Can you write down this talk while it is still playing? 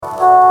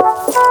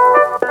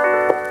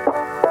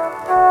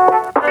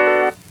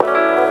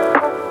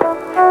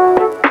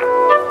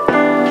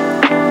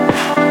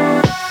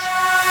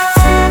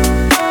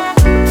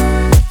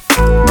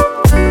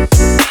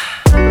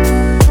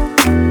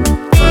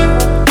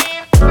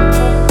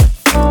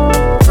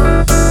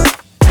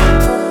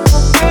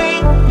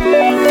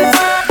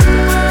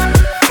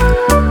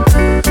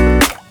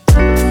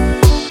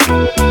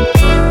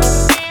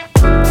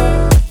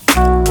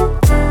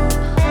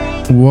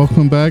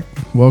Welcome back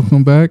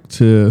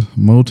to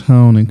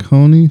Motown and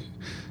Coney.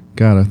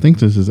 God, I think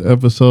this is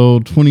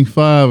episode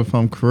 25, if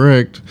I'm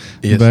correct.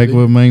 Yes, back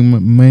with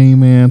main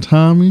man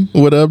Tommy.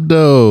 What up,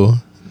 though?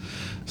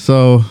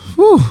 So,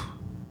 a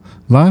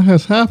lot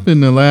has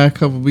happened the last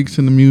couple of weeks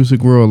in the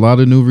music world. A lot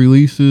of new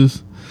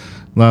releases,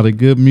 a lot of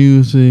good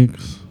music,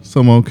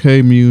 some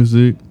okay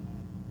music.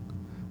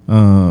 We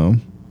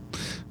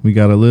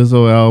got a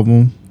Lizzo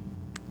album.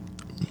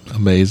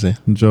 Amazing.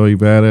 Joey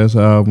Badass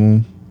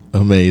album.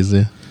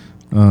 Amazing.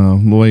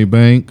 Lloyd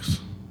Banks.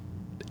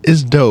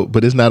 It's dope,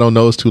 but it's not on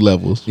those two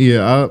levels.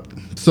 Yeah,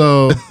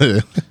 so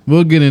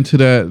we'll get into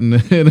that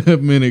in a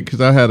minute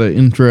because I had an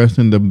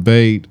interesting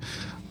debate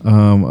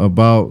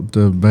about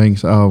the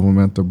Banks album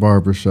at the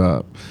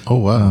barbershop. Oh,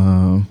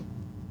 wow.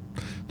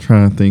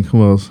 Trying to think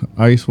who else.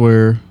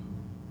 Icewear.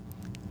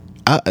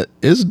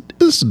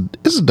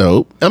 It's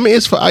dope. I mean,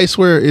 it's for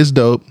Icewear. It's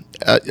dope.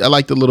 I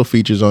like the little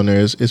features on there.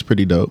 It's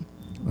pretty dope.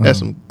 That's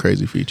some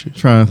crazy features.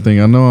 Trying to think.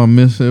 I know I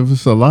missed it. It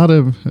was a lot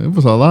of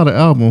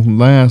albums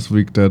last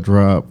week that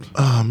dropped.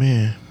 Oh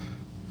man,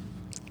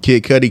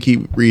 Kid Cudi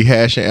keep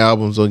rehashing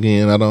albums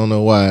again. I don't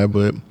know why,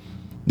 but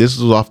this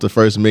was off the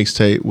first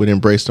mixtape with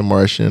Embrace the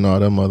Martian and all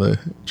them other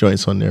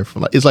joints on there.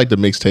 It's like the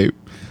mixtape.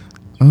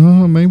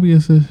 Maybe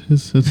it's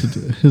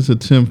his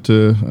attempt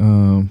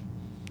to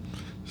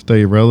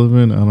stay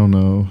relevant. I don't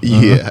know.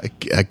 Yeah,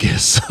 I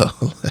guess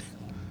so.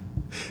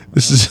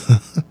 This is.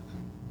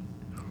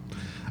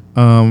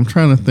 I'm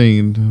trying to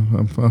think.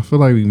 I feel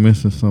like we're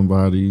missing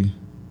somebody.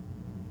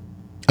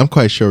 I'm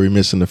quite sure we're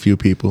missing a few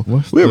people.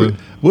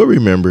 We'll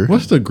remember.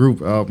 What's the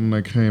group album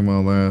that came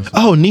out last?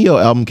 Oh, Neo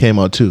album came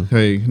out too.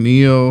 Hey,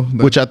 Neo.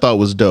 Which I thought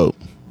was dope.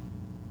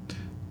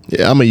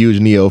 Yeah, I'm a huge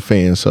Neo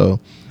fan, so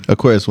of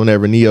course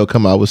whenever Neo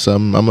come out with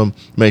something, I'm going to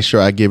make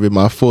sure I give it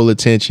my full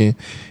attention.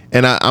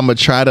 And I'm going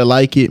to try to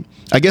like it.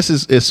 I guess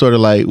it's sort of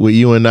like with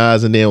you and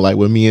Nas and then like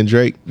with me and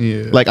Drake.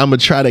 Yeah. Like I'm going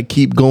to try to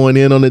keep going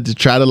in on it to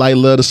try to like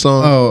love the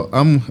song. Oh,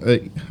 I'm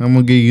going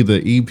to give you the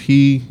EP,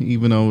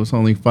 even though it's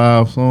only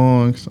 5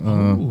 songs.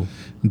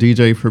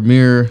 DJ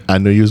Premier. I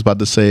knew you was about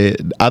to say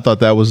it. I thought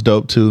that was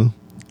dope too.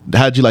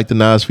 How'd you like the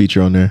Nas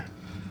feature on there?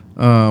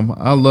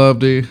 I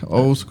loved it.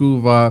 Old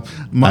school vibe.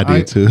 I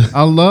did too.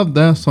 I love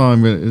that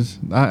song, but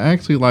I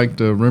actually like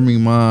the Remy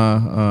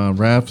Ma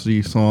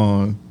Rhapsody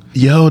song.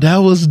 Yo, that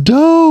was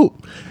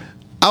dope.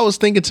 I was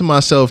thinking to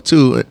myself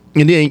too,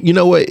 and then you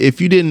know what?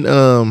 If you didn't,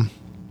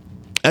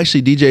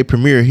 actually DJ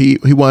Premier, he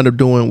wound up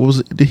doing what was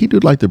it? Did he do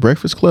like the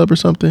Breakfast Club or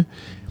something?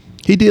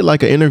 He did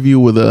like an interview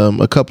with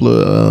a couple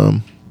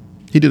of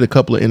he did a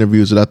couple of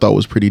interviews that I thought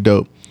was pretty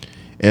dope,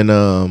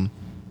 and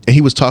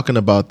he was talking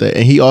about that,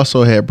 and he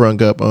also had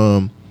brung up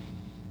a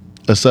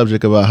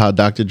subject about how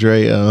Dr.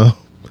 Dre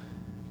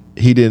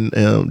he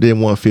didn't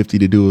want 50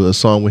 to do a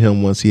song with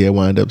him once he had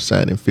wound up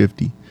signing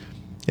 50,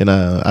 and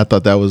I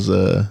thought that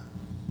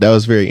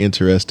was very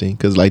interesting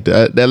because like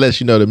that lets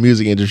you know the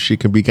music industry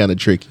can be kind of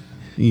tricky.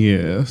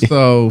 Yeah.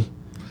 So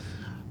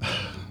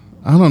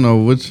I don't know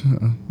which.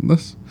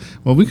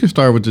 We can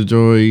start with the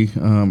Joy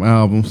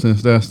album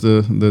since that's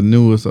the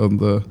newest of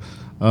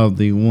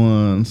the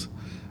ones.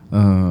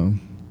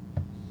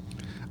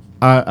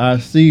 I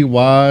see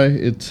why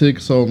it took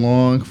so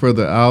long for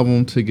the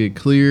album to get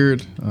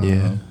cleared.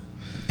 Yeah.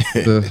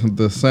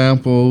 the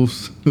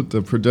samples,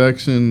 the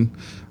production,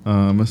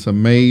 it's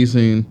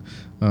amazing.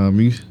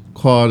 You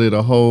called it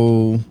a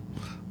whole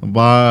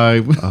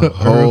vibe. A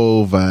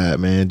whole vibe,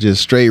 man.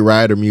 Just straight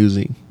rider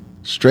music.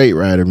 Straight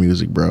rider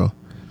music, bro.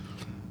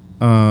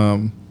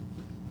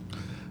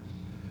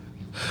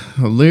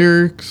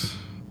 Lyrics,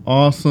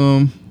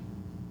 awesome.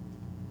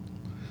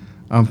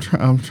 I'm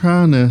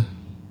trying to.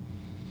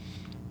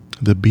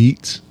 The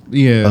beats,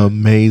 yeah,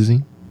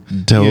 amazing,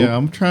 dope. Yeah,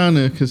 I'm trying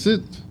to, cause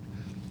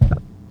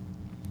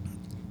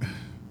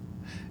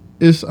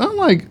it's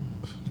unlike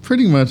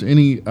pretty much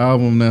any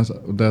album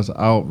that's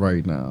out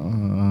right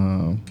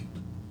now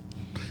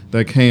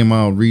that came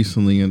out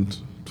recently in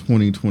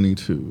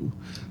 2022.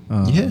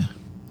 Yeah,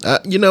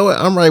 you know what?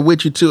 I'm right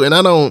with you too, and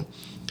I don't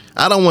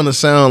want to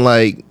sound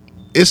like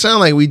it.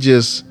 Sound like we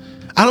just.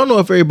 I don't know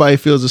if everybody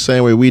feels the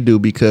same way we do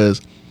because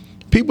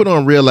people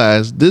don't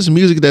realize this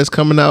music that's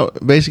coming out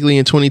basically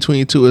in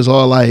 2022 is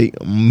all like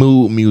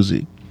mood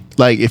music.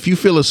 Like if you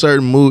feel a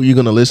certain mood, you're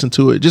gonna listen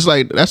to it. Just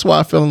like that's why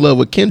I fell in love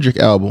with Kendrick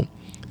album,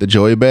 the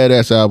Joey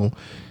Badass album,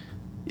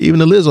 even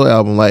the Lizzo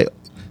album, like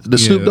the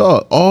Snoop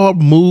Dogg, all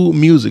mood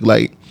music.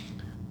 Like,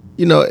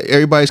 you know,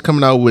 everybody's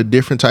coming out with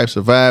different types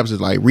of vibes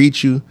that like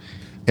reach you.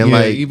 And yeah,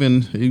 like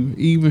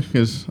even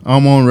because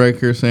I'm on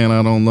record saying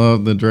I don't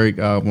love the Drake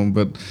album,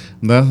 but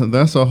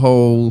that's a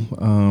whole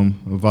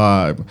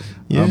vibe.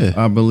 Yeah,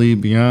 I believe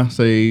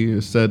Beyonce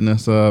is setting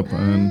us up,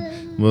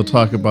 and we'll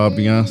talk about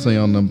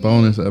Beyonce on the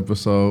bonus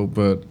episode.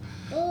 But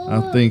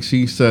I think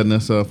she's setting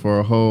us up for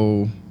a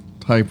whole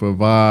type of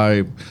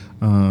vibe.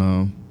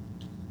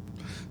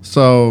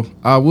 So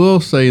I will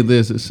say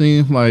this: it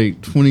seems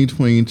like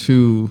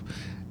 2022.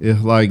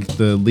 It's like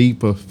the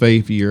leap of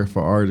faith year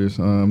for artists.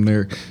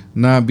 They're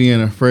not being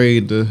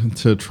afraid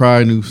to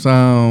try new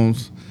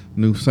sounds,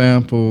 new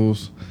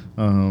samples,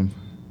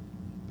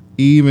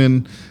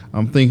 Even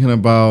I'm thinking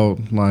about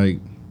like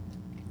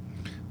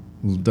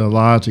the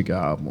Logic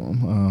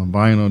album,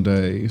 Vinyl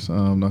Days,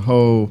 the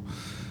whole.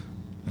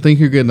 I think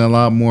you're getting a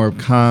lot more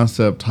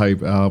concept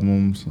type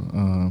albums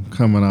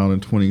coming out in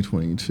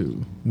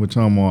 2022, which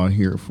I'm all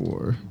here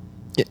for.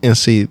 And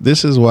see,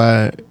 this is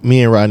why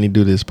me and Rodney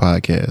do this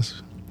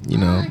podcast, you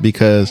know,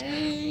 because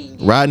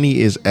Rodney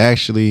is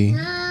actually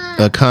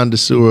a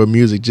connoisseur of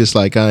music just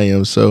like I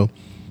am. So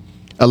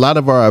a lot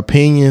of our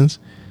opinions,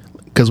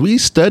 because we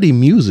study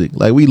music,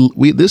 like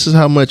we this is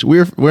how much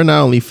we're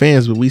not only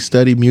fans, but we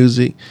study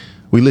music.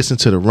 We listen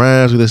to the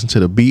rhymes, we listen to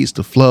the beats,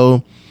 the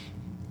flow.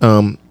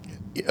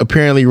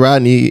 Apparently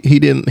Rodney, he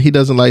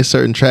doesn't like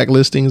certain track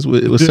listings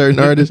with certain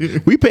artists.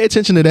 We pay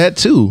attention to that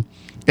too.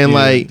 And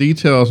like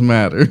details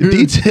matter.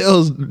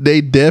 Details,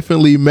 they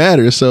definitely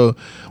matter. So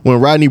when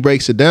Rodney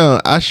breaks it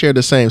down, I share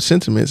the same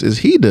sentiments as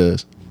he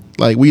does.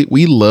 Like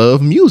we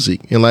love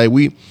music, and like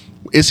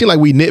it seems like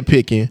we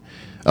nitpicking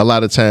a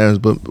lot of times,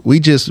 but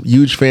we just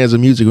huge fans of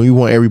music and we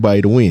want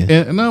everybody to win.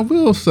 And I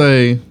will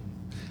say,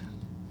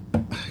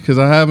 because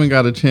I haven't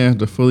got a chance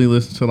to fully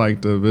listen to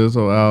like the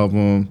Vizzo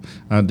album,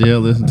 I did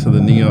listen to the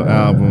Neo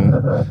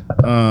album.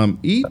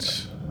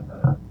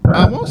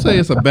 I won't say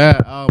it's a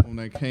bad album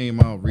that came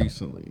out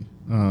recently.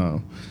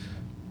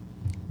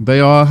 They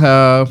all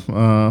have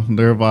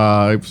their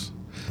vibes.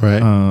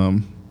 Right.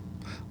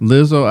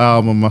 Lizzo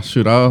album,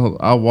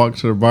 I walked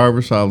to the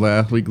barbershop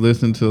last week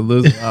listening to the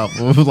Lizzo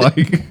album.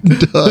 Like,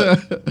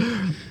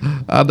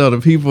 I know the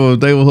people,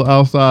 they were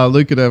outside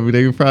looking at me,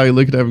 they were probably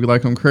looking at me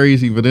like I'm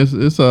crazy, but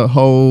it's a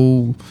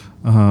whole,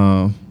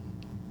 I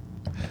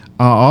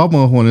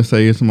almost want to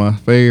say it's my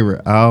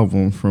favorite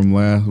album from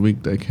last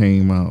week that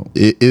came out.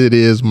 It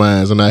is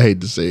mine, and I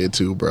hate to say it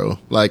too, bro.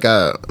 Like,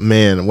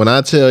 when I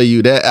tell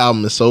you that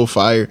album is so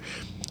fire,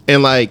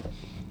 and like,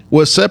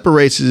 what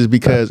separates it is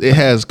because it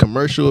has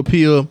commercial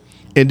appeal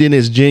and then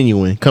it's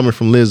genuine coming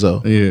from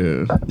Lizzo.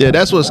 Yeah,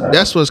 that's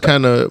what's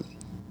kind of.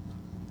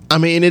 I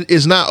mean,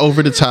 it's not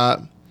over the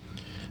top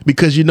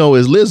because you know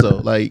it's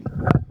Lizzo. Like,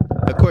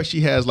 of course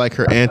she has like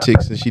her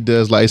antics and she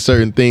does like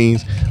certain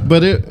things,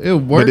 but it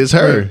works. But it's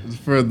her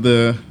for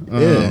the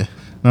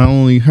not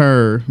only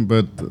her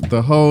but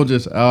the whole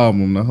just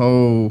album, the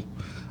whole.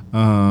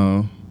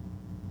 I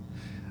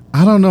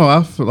don't know.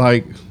 I feel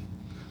like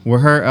with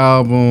her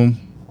album.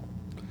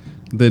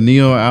 The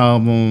Neo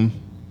album,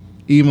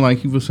 even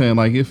like you were saying,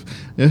 like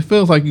it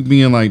feels like you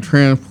being like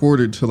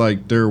transported to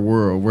like their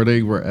world where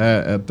they were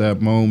at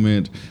that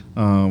moment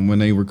when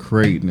they were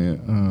creating it.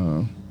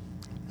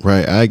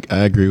 Right, I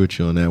agree with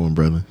you on that one,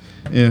 brother.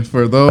 And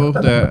for those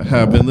that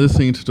have been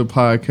listening to the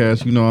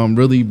podcast, you know I'm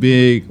really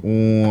big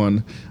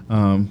on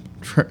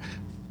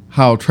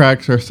how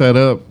tracks are set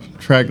up.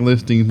 Track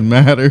listings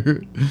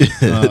matter.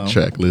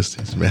 Track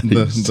listings matter.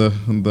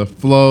 The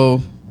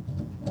flow.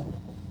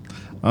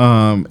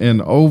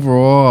 And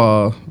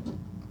overall,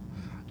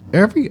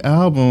 every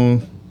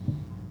album,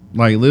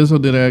 like Lizzo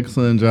did an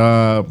excellent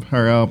job.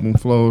 Her album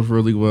flows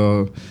really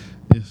well.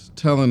 It's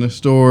telling a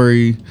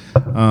story.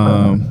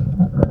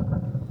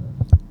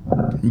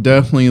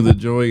 Definitely the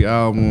Joy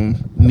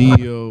album,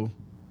 Neo.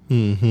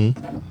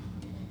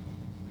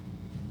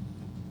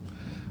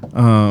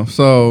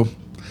 So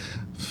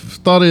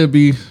thought it'd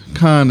be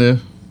kind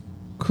of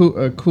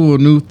a cool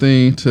new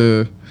thing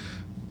to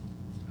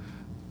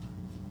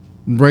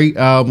rate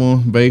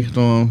album based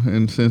on,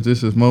 and since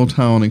this is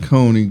Motown and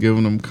Coney,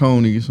 giving them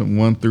Coneys from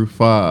 1 through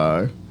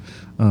 5.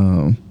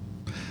 I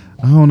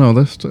don't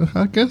know.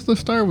 I guess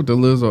let's start with the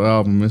Lizzo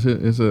album. Is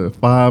it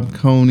 5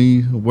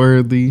 Coney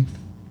worthy?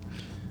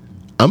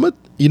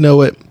 You know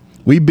what?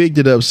 We bigged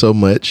it up so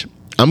much.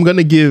 I want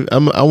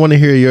to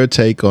hear your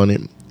take on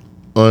it,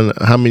 on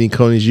how many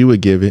Coneys you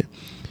would give it,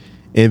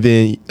 and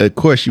then of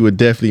course you would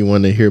definitely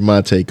want to hear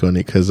my take on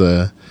it because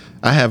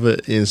I have an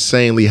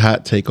insanely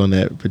hot take on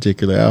that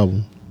particular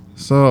album.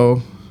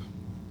 So,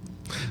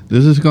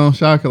 this is going to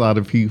shock a lot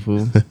of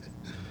people.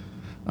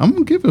 I'm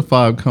going to give it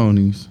 5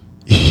 Coneys.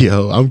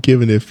 Yo, I'm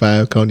giving it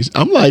 5 Coneys.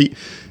 I'm like,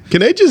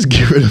 can they just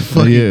give it a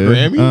fucking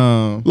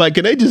Grammy? Like,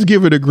 can they just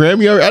give it a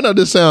Grammy? I know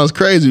this sounds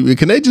crazy, but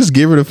can they just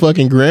give it a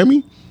fucking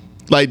Grammy?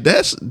 Like,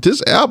 this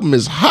album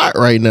is hot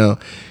right now.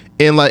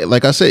 And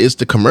like I said, it's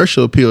the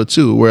commercial appeal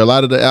too, where a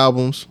lot of the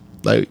albums,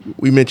 like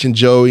we mentioned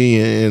Joey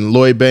and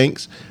Lloyd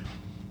Banks,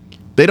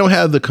 they don't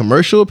have the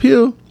commercial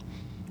appeal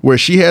where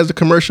she has the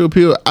commercial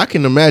appeal. I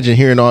can imagine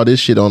hearing all this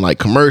shit on like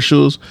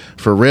commercials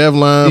for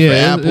Revlon, for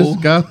Apple.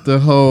 It's got the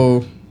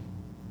whole,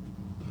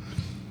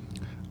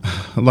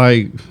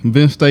 like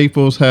Vince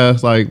Staples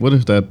has like, what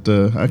is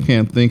that? I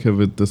can't think of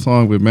it. The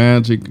song with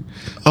Magic.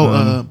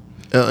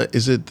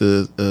 Is it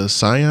the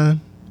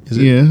Scion?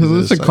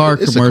 It's a car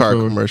commercial. It's a car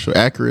commercial.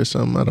 Acura or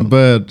something. I don't know.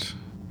 But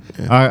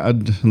I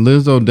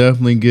Lizzo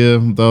definitely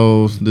give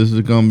those. This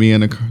is gonna be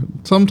in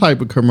some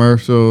type of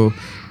commercial,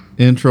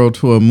 intro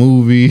to a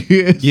movie.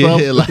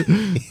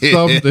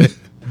 Something.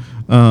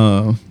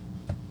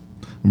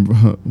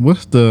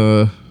 What's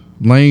the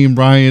Lane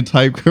Bryant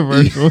type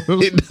commercial?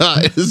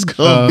 It's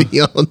gonna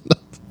be on.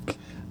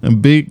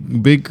 And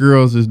big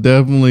girls is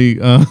definitely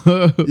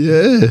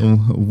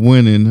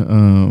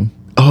winning.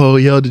 Oh,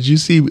 yo, did you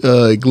see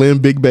Glenn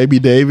Big Baby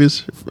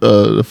Davis,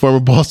 the former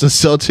Boston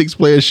Celtics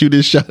player, shoot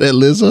his shot at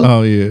Lizzo?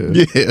 Oh,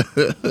 yeah. Yeah.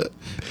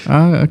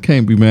 I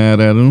can't be mad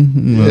at him.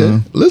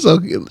 Yeah.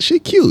 Lizzo, she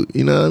cute.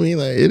 You know what I mean?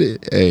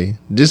 Like, hey,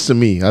 just to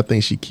me, I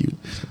think she cute.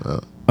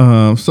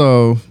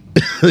 So,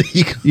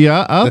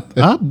 yeah,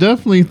 I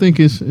definitely think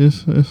it's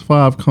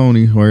 5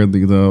 Coneys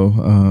worthy,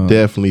 though.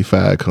 Definitely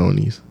 5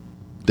 Coneys.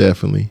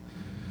 Definitely.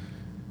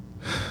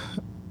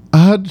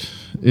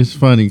 It's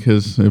funny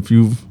because if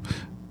you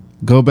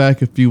go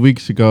back a few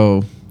weeks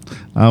ago,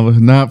 I was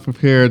not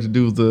prepared to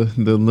do the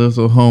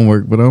Lizzo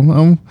homework, but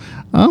I'm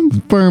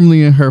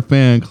firmly in her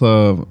fan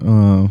club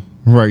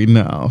right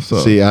now. So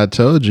see, I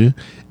told you,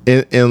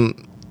 and I'm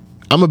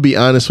gonna be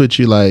honest with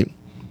you. Like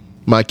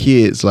my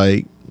kids,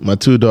 like my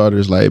 2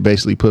 daughters, like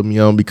basically put me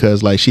on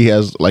because like she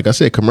has, like I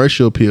said,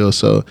 commercial appeal.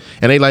 So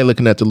and they like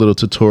looking at the little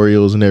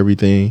tutorials and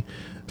everything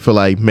for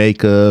like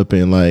makeup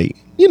and like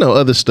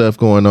other stuff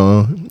going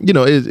on.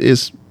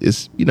 It's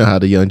how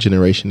the young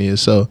generation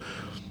is. So.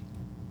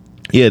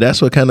 Yeah,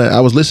 that's what I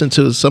was listening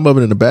to some of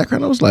it in the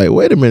background. I was like,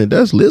 wait a minute,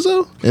 that's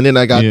Lizzo? And then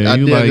I did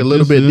like, a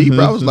little bit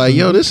deeper. I was like,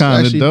 yo, this is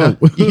actually dope.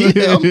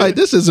 I'm like,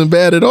 this isn't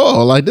bad at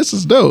all. Like, this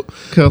is dope.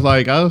 Because,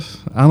 like, I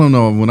don't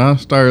know, when I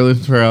started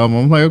listening to her album,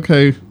 I'm like,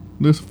 okay,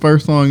 this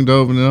first song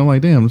dope. And then I'm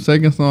like, damn, the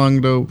second song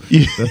dope.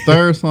 Yeah. The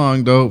third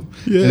song dope.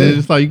 Yeah. And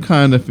it's like, you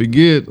kind of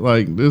forget,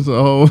 like, this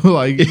whole,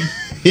 like...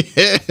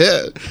 Yeah,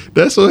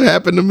 that's what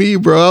happened to me,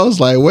 bro. I was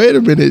like, wait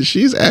a minute,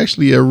 she's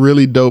actually a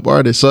really dope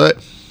artist. So...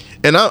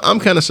 And I'm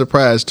kind of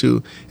surprised,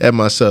 too, at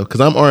myself, because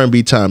I'm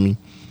R&B Tommy.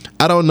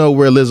 I don't know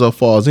where Lizzo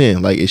falls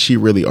in. Like, is she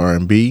really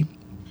R&B?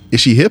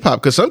 Is she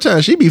hip-hop? Because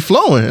sometimes she be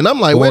flowing, and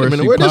I'm like, wait a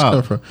minute, where'd this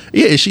come from?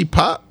 Yeah, is she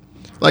pop?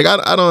 Like, I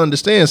don't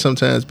understand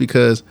sometimes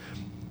because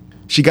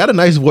she got a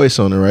nice voice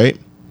on her, right?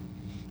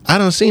 I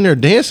done seen her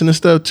dancing and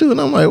stuff, too, and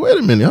I'm like, wait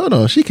a minute, hold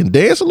on. She can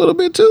dance a little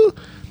bit, too?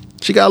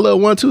 She got a little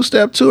 1-2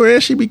 step to her,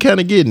 and she be kind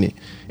of getting it.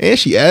 And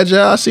she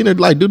agile. I seen her,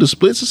 like, do the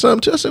splits or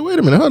something, too. I said, wait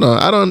a minute, hold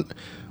on.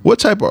 What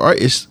type of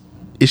artist...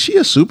 Is she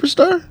a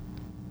superstar?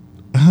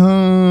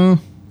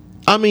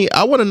 I mean,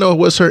 I want to know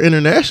what's her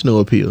international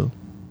appeal.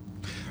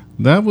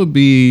 That would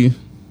be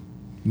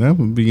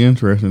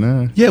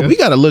interesting. Yeah, we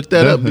got to look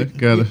that up. That's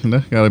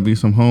got to be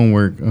some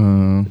homework.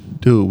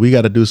 Dude, we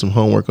got to do some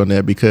homework on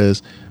that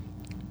because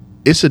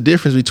it's a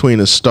difference between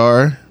a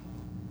star.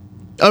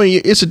 I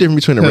mean, it's a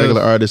difference between a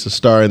regular artist, a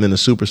star, and then a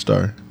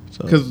superstar.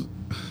 Because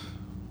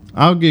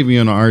I'll give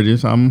you an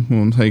artist. I'm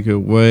going to take it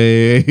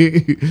way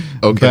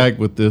back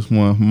with this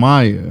one.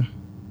 Maya.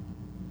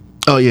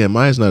 Oh, yeah.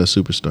 Maya's not a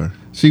superstar.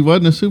 She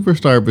wasn't a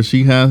superstar, but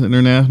she has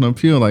international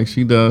appeal. Like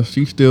she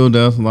still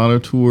does a lot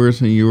of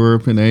tours in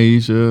Europe and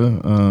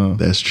Asia.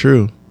 That's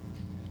true.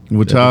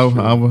 Which I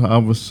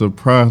was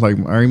surprised. Like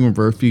I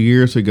remember a few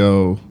years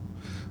ago,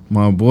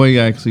 my boy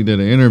actually did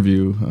an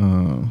interview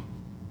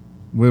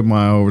with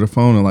Maya over the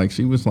phone. And like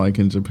she was like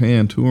in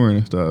Japan touring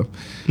and stuff.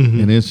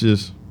 Mm-hmm. And it's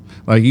just...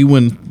 Like you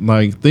wouldn't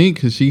like think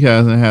because she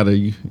hasn't had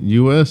a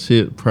U.S.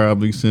 hit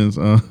probably since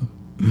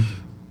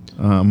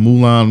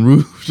Moulin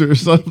Rouge or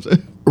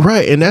something.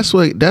 Right, and that's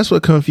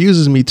what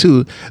confuses me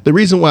too. The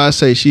reason why I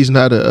say she's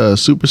not a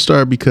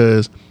superstar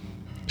because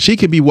she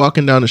could be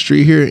walking down the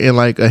street here and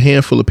like a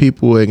handful of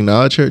people will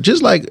acknowledge her.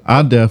 Just like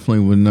I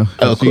definitely would know.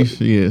 I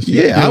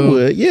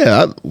would.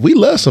 Yeah, we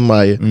love some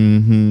Maya.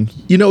 Mm-hmm.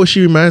 You know what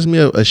she reminds me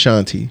of?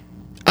 Ashanti.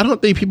 I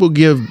don't think people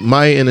give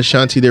Maya and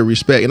Ashanti their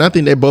respect, and I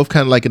think they're both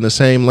kind of like in the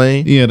same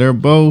lane. Yeah, they're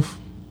both.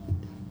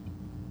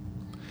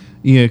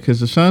 Yeah,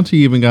 because Ashanti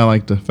even got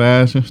like the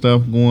fashion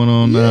stuff going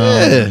on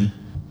now.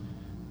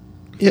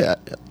 Yeah.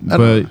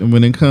 But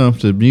when it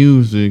comes to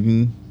music,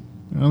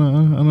 I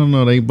don't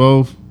know. They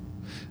both.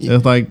 Yeah.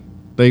 It's like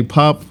they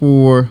pop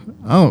for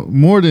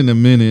more than a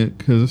minute,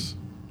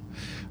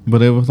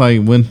 but it was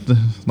like when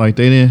they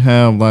didn't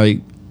have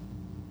like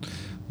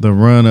the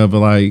run of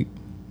like.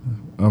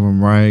 Of a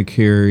Mariah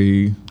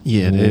Carey.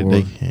 Yeah,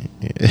 they can't.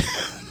 Yeah.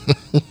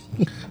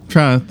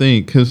 Trying to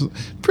think, because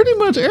pretty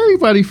much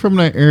everybody from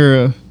that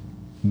era,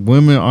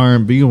 women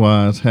R&B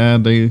wise,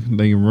 had they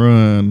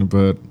run,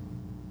 but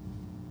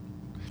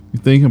you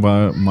think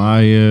about it,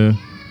 Maya,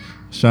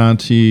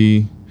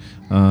 Shanti,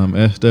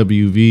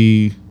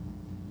 SWV.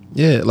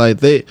 Yeah,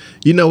 like they,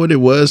 you know what it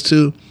was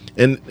too,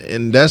 and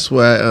that's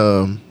why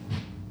I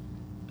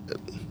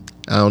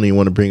don't even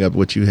want to bring up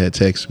what you had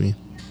text me.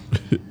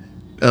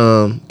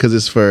 Because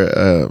it's for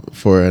a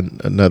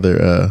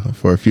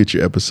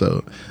future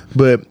episode.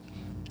 But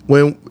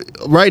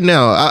right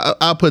now,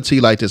 I'll put it to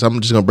you like this.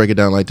 I'm just gonna break it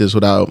down like this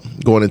without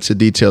going into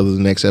details of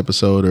the next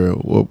episode or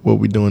what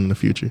we're doing in the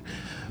future.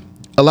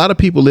 A lot of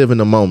people live in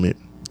the moment.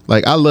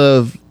 Like I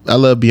love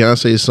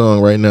Beyonce's song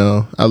right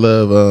now. I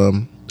love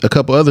a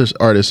couple other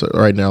artists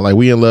right now. Like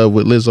we in love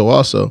with Lizzo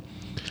also.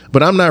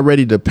 But I'm not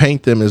ready to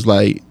paint them as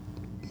like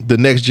the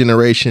next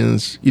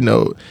generations,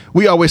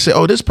 we always say,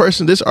 oh, this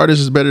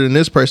artist is better than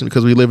this person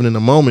because we living in the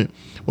moment.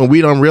 When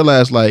we don't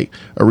realize like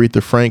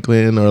Aretha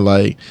Franklin or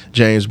like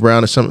James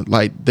Brown or something,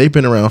 like they've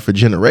been around for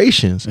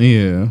generations.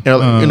 Yeah.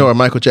 Or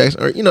Michael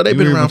Jackson, or they've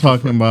been around.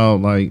 Talking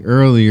about like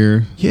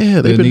earlier.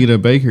 Yeah, the Anita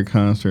Baker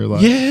concert.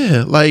 Like,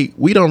 yeah, like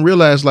we don't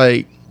realize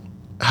like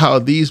how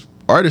these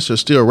artists are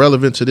still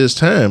relevant to this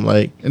time.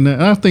 Like, and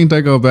I think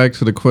that go back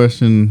to the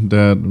question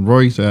that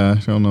Royce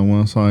asked on the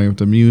one song: if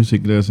the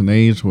music doesn't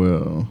age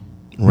well,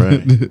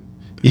 right?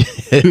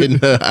 Yeah,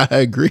 no, I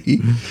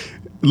agree.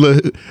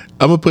 Look,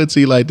 I'm gonna put it to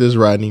you like this,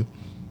 Rodney.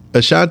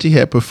 Ashanti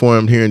had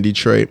performed here in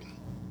Detroit.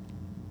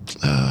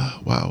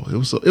 Wow, it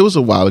was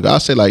a while ago. I'll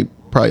say like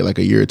probably like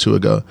a year or two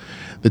ago.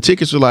 The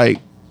tickets were like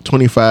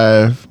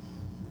 $25,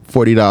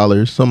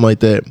 $40, something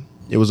like that.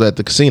 It was at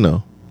the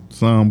casino.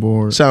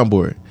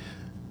 Soundboard.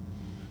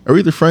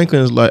 Aretha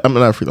Franklin is like,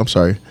 I'm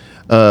sorry.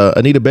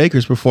 Anita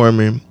Baker's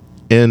performing,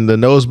 and the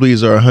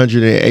nosebleeds are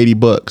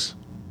 $180.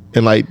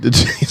 And like,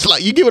 it's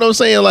like, you get what I'm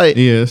saying? Like,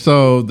 yeah.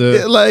 So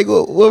like,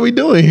 what are we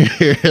doing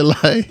here?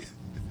 Like,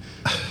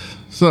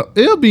 so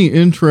it'll be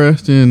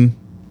interesting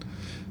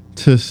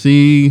to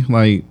see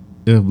like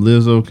if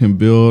Lizzo can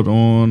build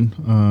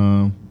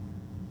on,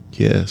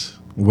 yes,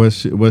 what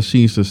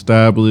she's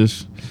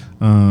established.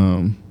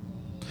 Because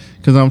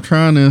I'm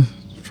trying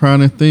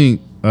to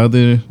think.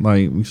 Other,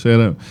 like we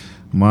said,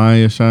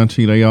 Maya,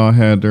 Ashanti, they all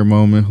had their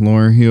moments.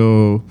 Lauryn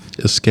Hill,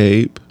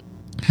 Escape,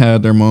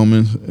 had their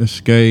moments.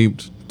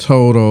 Escaped.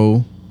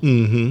 Toto.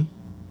 Mm-hmm.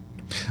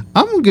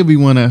 I'm gonna give you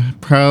one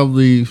that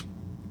probably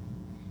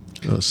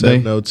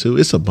 702.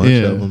 It's a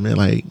bunch of them, man.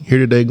 Like Here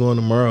Today, Gone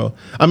Tomorrow.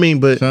 I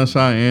mean, but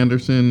Sunshine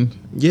Anderson.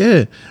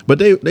 Yeah, but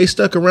they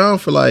stuck around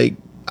for like,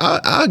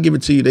 I'll give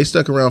it to you. They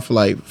stuck around for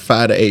like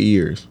 5 to 8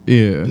 years.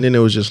 Yeah, and then it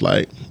was just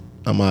like,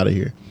 I'm out of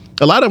here.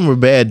 A lot of them were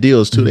bad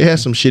deals too. They had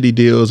some shitty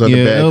deals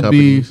under bad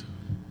companies.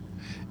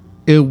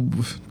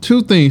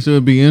 Two things. It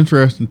would be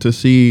interesting to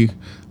see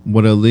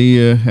what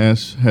Aaliyah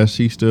has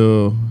she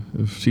still,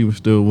 if she was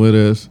still with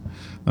us,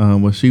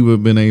 what she would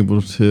have been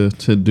able to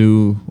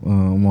do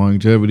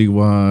longevity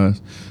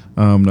wise.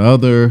 The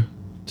other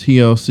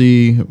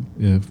TLC,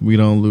 if we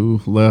don't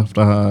lose Left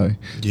Eye,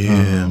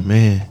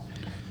 man,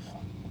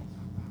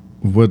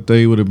 what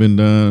they would have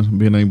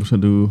been able to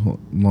do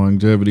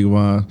longevity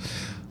wise.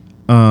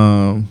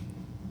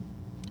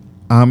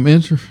 I'm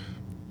interested.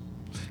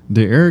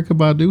 Did Erykah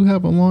Badu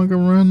have a longer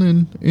run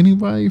than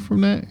anybody from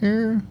that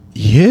era?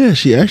 Yeah,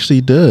 she actually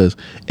does.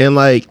 And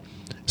like,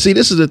 see,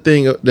 this is the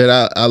thing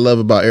that I love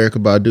about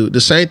Erykah Badu. The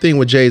same thing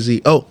with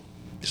Jay-Z. Oh,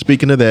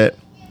 speaking of that,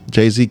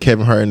 Jay-Z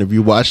Kevin Hart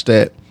interview. Watch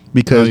that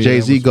because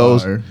Jay-Z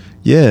goes, fire.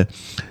 Yeah.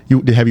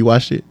 Have you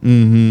watched it?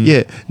 Mm-hmm.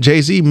 Yeah.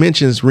 Jay-Z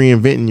mentions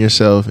reinventing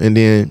yourself, and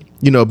then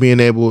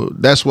being able.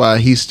 That's why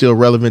he's still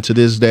relevant to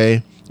this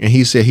day. And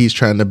he said he's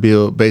trying to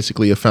build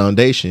basically a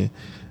foundation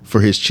for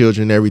his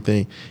children and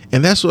everything.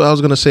 And that's what I was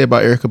going to say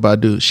about Erykah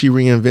Badu. She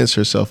reinvents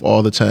herself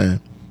all the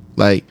time.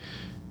 Like,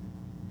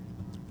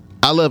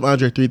 I love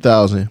Andre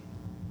 3000,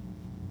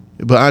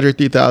 but Andre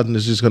 3000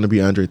 is just going to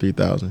be Andre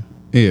 3000.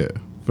 Yeah.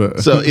 But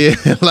so yeah,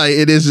 like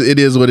it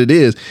is what it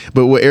is.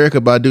 But with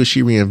Erykah Badu,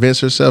 she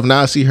reinvents herself.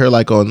 Now I see her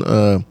like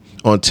on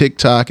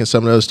TikTok and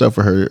some of the other stuff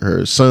for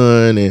her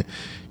son, and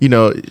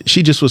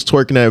she just was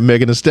twerking at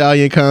Megan Thee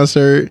Stallion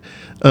concert.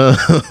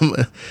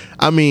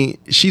 I mean,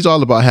 she's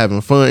all about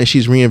having fun, and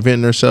she's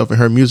reinventing herself, and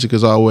her music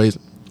is always.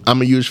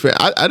 I'm a huge fan.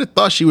 I just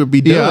thought she would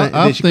be done. Yeah, and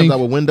then she comes out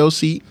with Window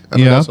Seat.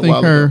 I think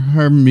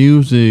her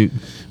music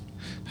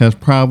has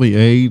probably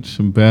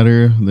aged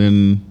better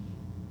than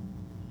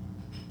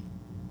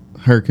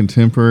her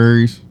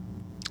contemporaries.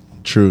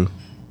 True.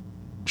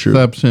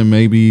 Exception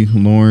maybe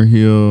Lauryn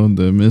Hill,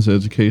 the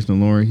Miseducation of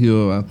Lauryn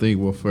Hill, I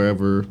think will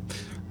forever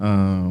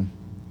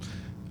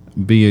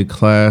be a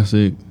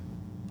classic.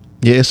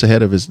 Yeah, it's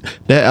ahead of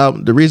that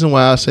album. The reason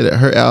why I say that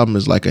her album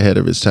is like ahead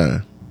of its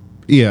time.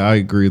 Yeah, I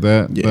agree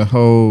that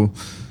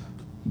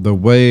the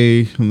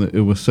way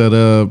it was set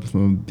up,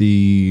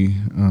 the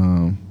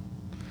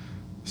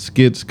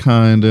skits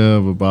kind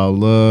of about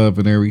love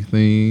and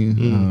everything.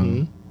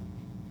 Mm-hmm.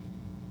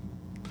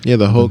 Yeah,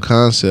 the whole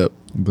concept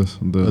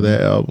of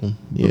that album.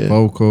 The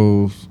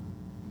vocals.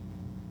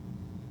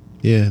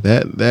 Yeah,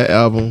 that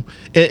album.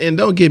 And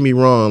don't get me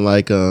wrong,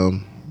 like a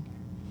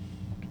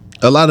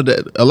lot of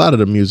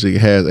the music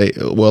has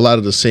a lot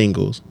of the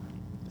singles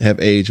have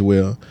aged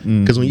well.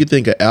 Because when you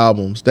think of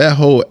albums, that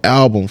whole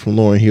album from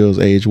Lauryn Hill's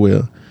aged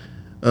well.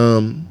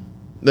 Now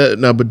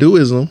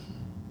Baduism,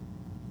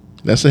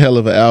 that's a hell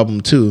of an album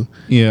too.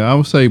 Yeah, I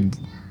would say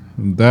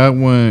that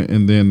one,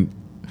 and then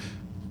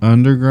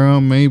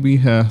Underground maybe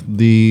have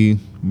the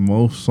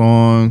most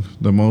songs,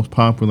 the most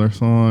popular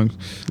songs.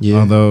 Yeah.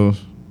 Although,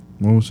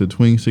 what was it,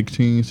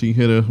 2016? She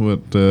hit us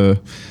with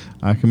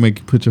I Can Make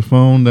You Put Your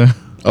Phone Down.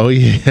 Oh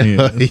yeah,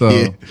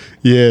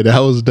 yeah, that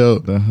was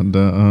dope.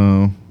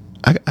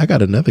 I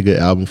got another good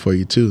album for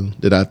you too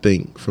that I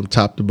think from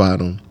top to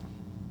bottom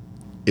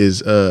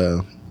is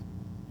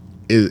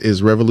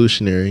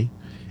revolutionary,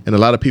 and a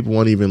lot of people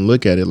won't even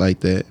look at it like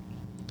that.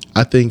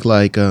 I think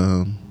like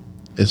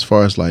as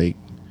far as like,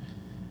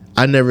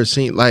 I never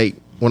seen like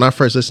when I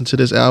first listened to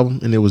this album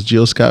and it was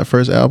Jill Scott's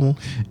first album.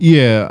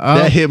 Yeah,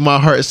 that hit my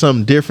heart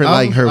something different.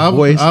 Like her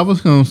voice. I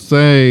was gonna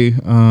say,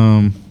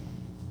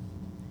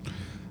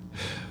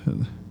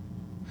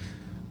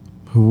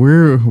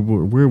 where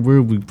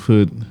we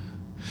put.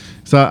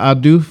 So I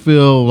do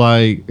feel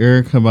like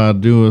Erykah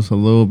Badu is a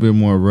little bit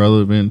more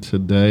relevant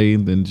today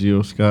than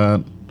Jill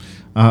Scott.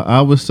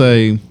 I would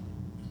say,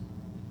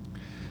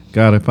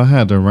 God, if I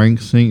had to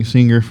rank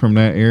singer from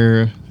that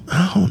era,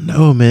 I don't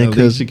know, man.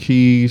 Because Alicia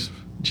Keys,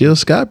 Jill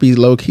Scott be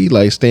low key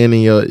like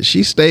standing your.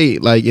 She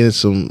stayed like in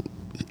some.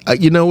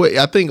 You know what?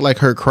 I think like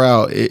her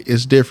crowd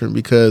is different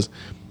because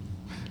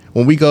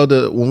when we go,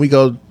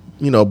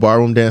 you know,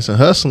 ballroom dancing,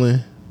 hustling.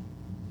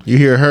 You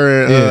hear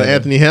her and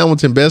Anthony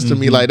Hamilton, Best of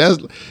Me, like that's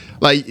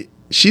like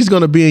she's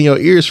gonna be in your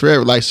ears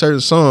forever. Like certain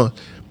songs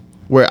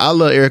where I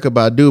love Erykah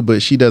Badu,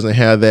 but she doesn't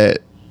have that.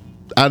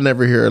 I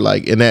never hear her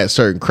like in that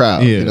certain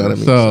crowd. Yeah, you know what I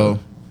mean? So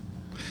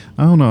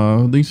I don't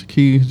know. Alicia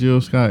Keys,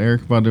 Jill Scott,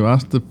 Erykah Badu. I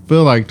still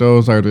feel like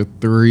those are the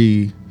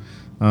three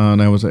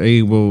that was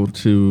able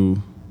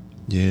to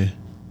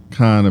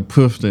kind of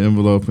push the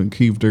envelope and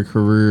keep their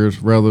careers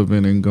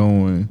relevant and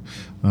going.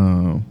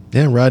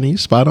 Damn, Rodney, you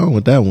spot on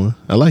with that one.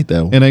 I like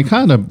that one. And they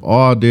kind of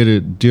all did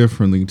it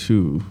differently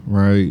too,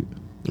 right?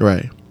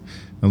 Right.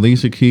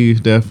 Alicia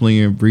Keys definitely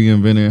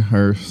reinvented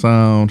her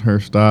sound, her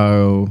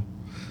style.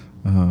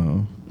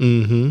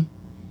 Erykah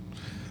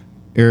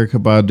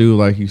Badu,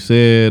 like you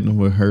said,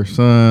 with her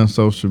son,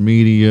 social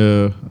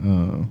media,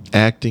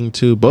 acting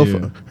too. Both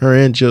of her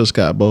and Jill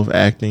Scott both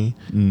acting.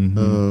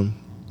 I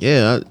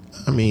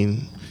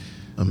mean,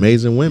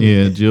 amazing women.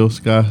 Yeah, Jill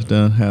Scott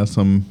done has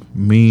some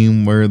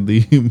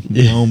meme-worthy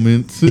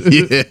moments.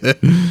 Yeah,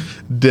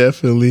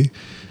 definitely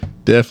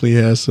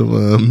has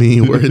some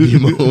meme-worthy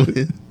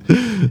moments.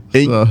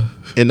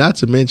 And not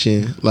to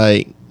mention,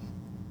 like,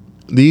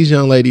 these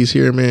young ladies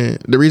here, man,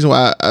 the reason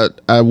why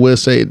I would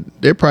say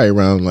they're probably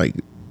around like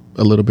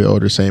a little bit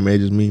older, same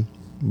age as me,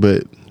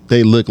 but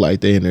they look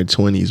like they're in their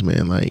 20s,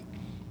 man. Like,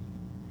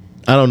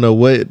 I don't know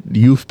what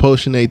youth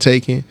potion they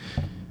taking,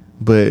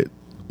 but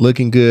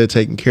looking good,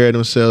 taking care of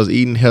themselves,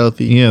 eating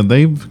healthy. Yeah,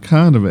 they've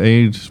kind of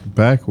aged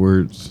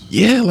backwards.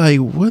 Yeah, like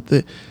what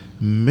the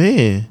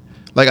man?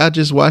 Like I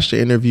just watched the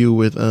interview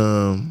with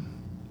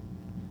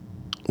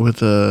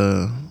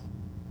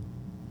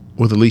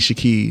Alicia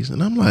Keys,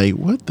 and I'm like,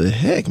 what the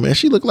heck, man?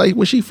 She looked like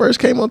when she first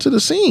came onto the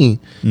scene.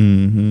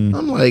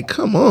 I'm like,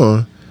 come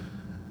on.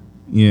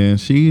 Yeah,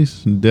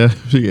 she's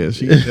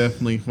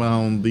definitely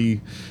found the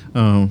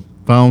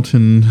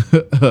fountain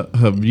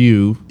of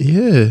youth.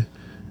 Yeah.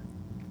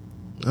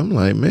 I'm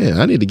like, man,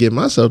 I need to get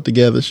myself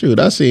together. Shoot,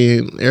 I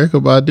seen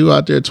Erykah Badu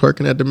out there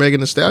twerking at the Megan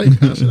Thee Stallion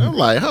concert. I'm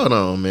like, hold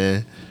on,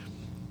 man.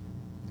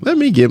 Let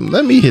me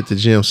hit the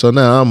gym. So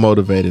now I'm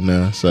motivated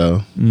now.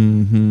 So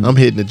I'm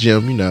hitting the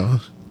gym, you know.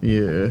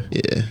 Yeah.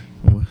 Yeah.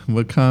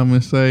 What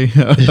comments say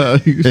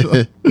about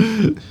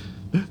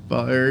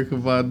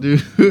Erykah Badu?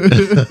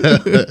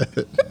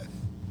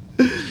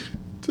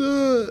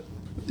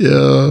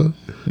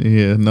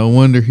 Yeah, no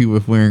wonder he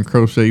was wearing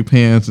crochet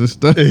pants and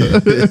stuff.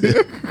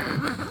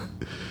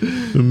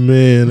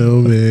 Man,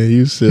 oh man,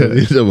 you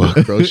silly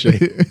about crochet.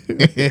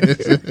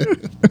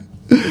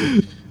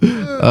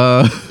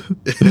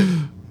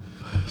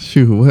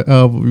 Shoot, what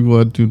album you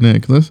want to do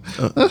next?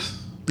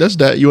 Let's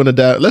dive into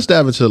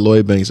the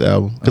Lloyd Banks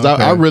album because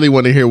I really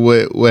want to hear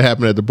what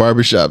happened at the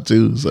barbershop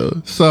too.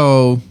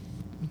 So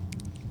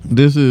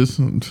this is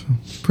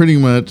pretty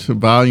much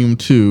volume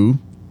 2.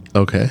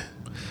 Okay.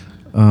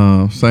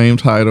 Same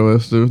title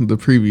as the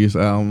previous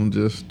album,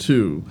 just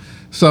 2.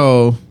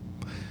 So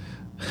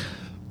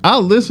I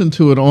listened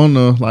to it on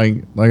the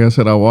like I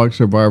said, I walked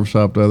to the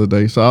barbershop the other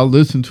day, so I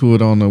listened to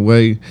it on the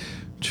way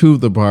to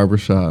the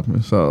barbershop,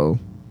 and so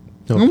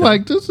I'm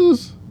like, this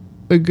is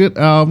a good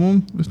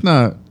album. It's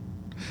not.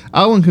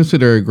 I wouldn't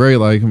consider it great,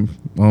 like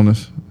on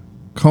this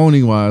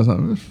Coney wise.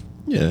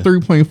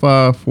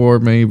 3.5, 4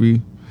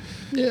 maybe.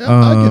 Yeah,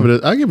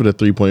 I'll give it a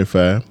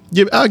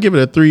 3.5. I'll give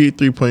it a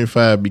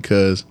 3.5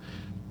 because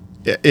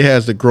it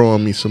has to grow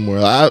on me some more.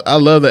 I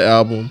love the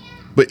album,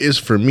 but it's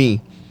for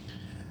me.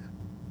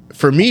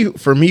 For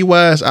me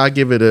wise, I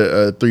give it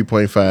a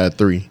 3.5,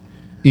 3.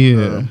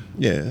 Yeah.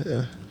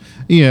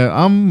 Yeah,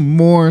 I'm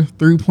more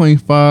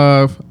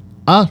 3.5.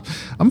 I'm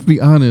gonna be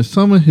honest.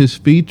 Some of his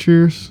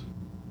features,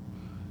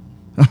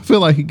 I feel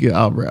like he get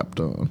out rapped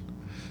on.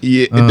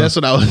 Yeah, that's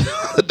what I was.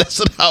 That's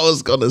what I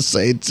was gonna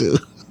say too.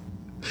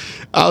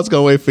 I was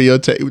gonna wait for your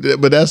take,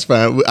 but that's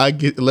fine. We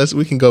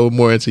can go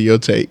more into your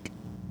take.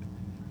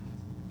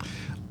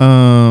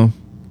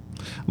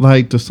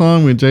 Like the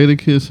song with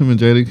Jadakiss, him and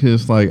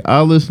Jadakiss, like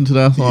I listen to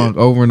that song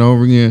over and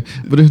over again,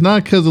 but it's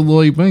not because of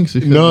Lloyd Banks.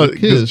 No,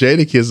 because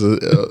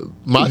Jadakiss,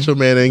 Macho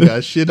Man ain't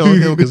got shit on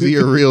him because he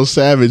a real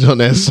savage on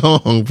that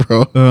song,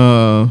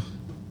 bro.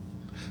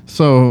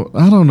 So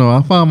I don't know.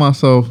 I find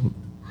myself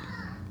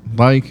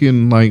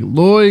liking like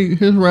Lloyd.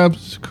 His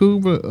rap's cool,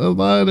 but a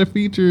lot of the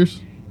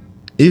features,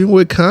 even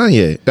with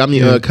Kanye. I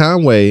mean,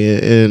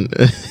 Conway and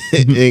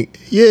And,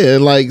 yeah,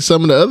 and like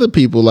some of the other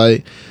people,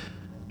 like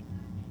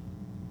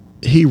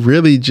he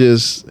really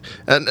just.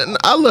 And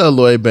I love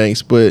Lloyd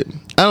Banks, but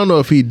I don't know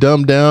if he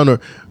dumbed down or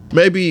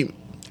maybe.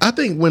 I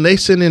think when they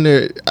send in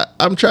there,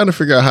 I'm trying to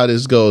figure out how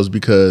this goes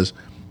because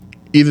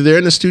either they're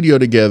in the studio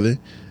together.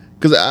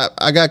 Because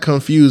I got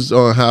confused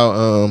on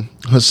how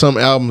some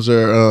albums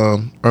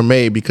are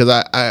made because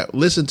I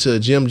listened to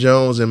Jim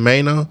Jones and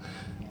Mano.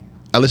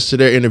 I listened to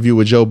their interview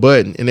with Joe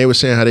Budden, and they were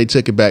saying how they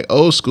took it back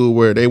old school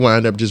where they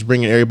wound up just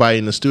bringing everybody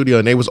in the studio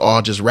and they was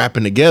all just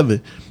rapping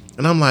together.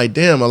 And I'm like,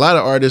 damn, a lot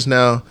of artists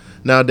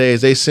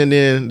nowadays, they send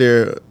in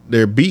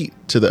their beat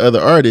to the other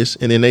artists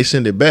and then they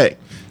send it back.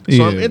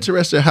 So I'm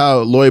interested how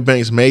Lloyd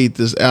Banks made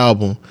this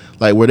album.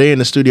 Like, were they in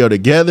the studio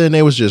together and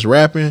they was just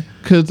rapping?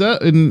 Because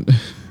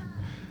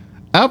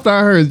after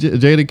I heard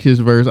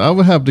Jadakiss verse, I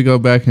would have to go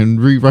back and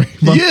rewrite.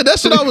 Yeah,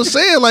 that's what I was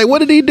saying. Like, what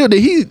did he do?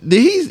 Did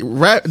he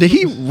rap? Did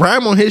he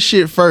rhyme on his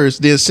shit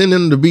first, then send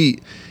him the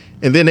beat,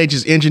 and then they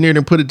just engineered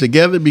and put it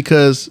together?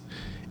 Because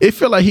it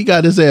felt like he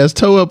got his ass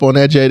toe up on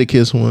that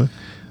Jadakiss one,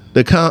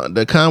 the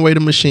Conway the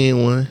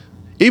Machine one.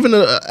 Even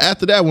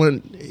after that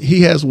one,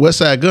 he has West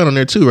Side Gun on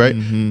there too, right?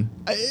 Mm-hmm.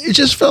 It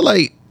just felt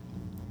like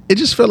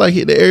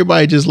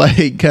everybody just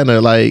like kind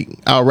of like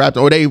out rapped,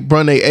 or they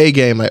run their A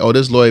game like, oh,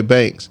 this Lloyd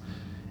Banks.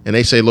 And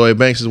they say Lloyd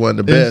Banks is one of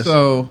the best.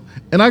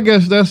 And I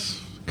guess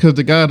that's because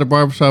the guy at the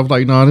barbershop was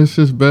like, no, this is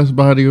his best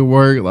body of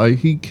work. Like,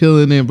 he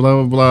killing it,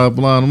 blah, blah, blah,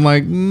 blah. And I'm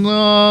like,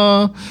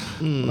 no.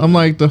 I'm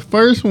like, the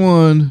first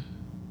one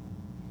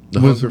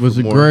was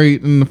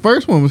great. And the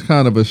first one was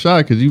kind of a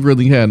shock because you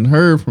really hadn't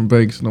heard from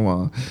Banks in a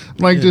while.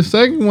 Like, the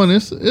second one,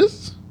 it's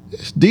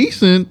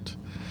decent.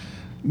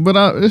 But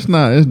it's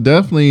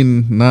definitely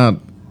not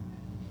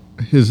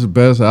his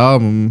best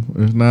album.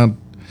 It's not.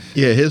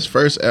 Yeah, his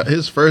first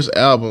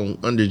album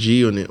under G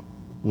Unit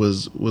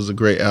was a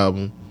great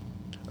album.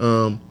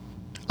 I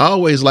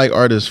always like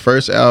artists'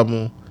 first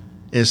album,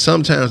 and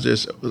sometimes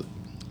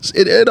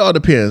it all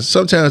depends.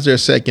 Sometimes their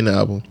second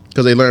album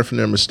because they learn from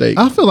their mistakes.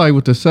 I feel like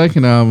with the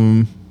second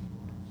album,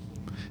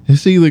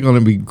 it's either going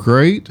to be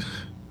great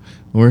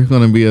or it's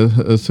going to be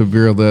a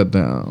severe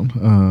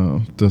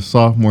letdown. The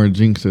sophomore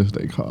jinx, as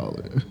they call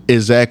it.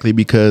 Exactly,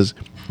 because.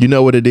 You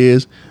know what it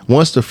is?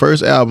 Once the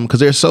first album, because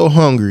they're so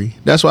hungry.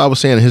 That's why I was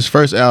saying his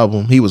first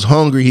album, he was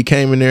hungry. He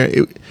came in there.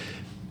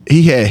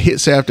 He had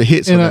hits after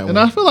hits. And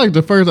I feel like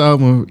the first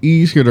album was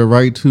easier to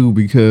write to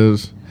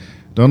because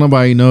don't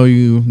nobody know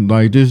you.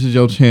 Like, this is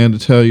your chance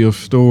to tell your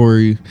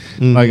story.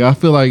 Mm-hmm. Like, I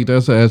feel like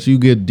that's as you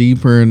get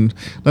deeper. And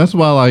that's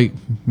why, like,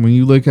 when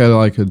you look at it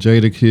like a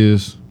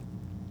Jadakiss,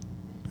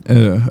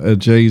 a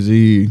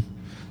Jay-Z,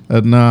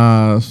 a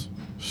Nas,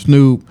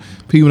 Snoop,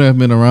 people that have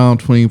been around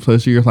 20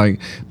 plus years, like,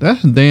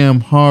 that's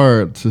damn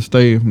hard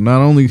to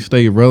not only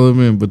stay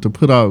relevant, but to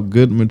put out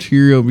good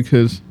material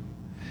because,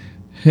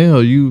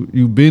 hell,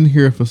 you've been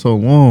here for so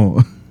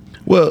long.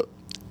 Well,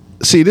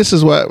 see, this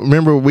is what,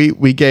 remember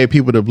we gave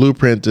people the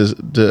blueprint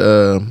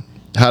to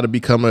how to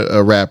become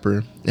a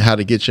rapper and how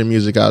to get your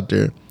music out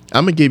there.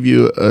 I'm going to give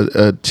you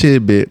a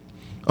tidbit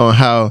on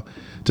how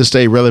to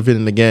stay relevant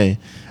in the game.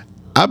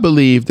 I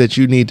believe that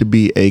you need to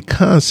be a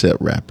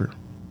concept rapper.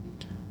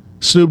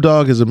 Snoop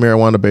Dogg is a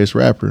marijuana-based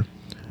rapper.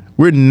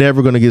 We're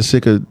never going to get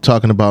sick of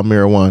talking about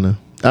marijuana.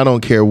 I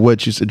don't care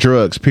what you say,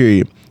 drugs,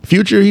 period.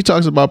 Future, he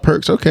talks about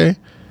perks, okay.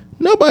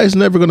 Nobody's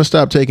never going to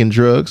stop taking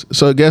drugs.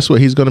 So guess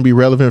what? He's going to be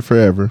relevant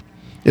forever.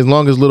 As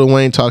long as Lil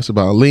Wayne talks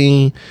about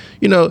lean,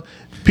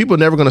 people are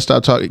never going to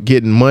stop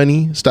getting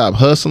money, stop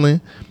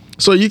hustling.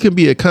 So you can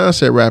be a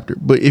concept rapper.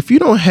 But if you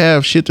don't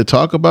have shit to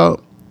talk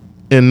about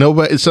and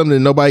it's something that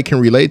nobody can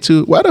relate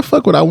to, why the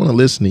fuck would I want to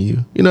listen to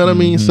you? You know what I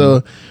mean?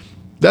 So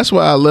that's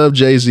why I love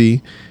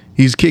Jay-Z.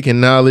 He's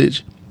kicking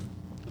knowledge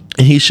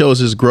and he shows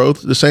his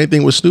growth. The same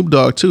thing with Snoop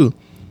Dogg too.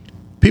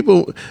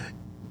 People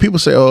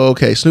say, oh,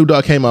 okay, Snoop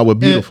Dogg came out with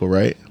Beautiful,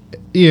 right?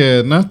 Yeah,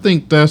 and I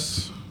think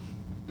that's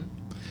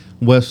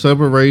what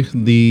separates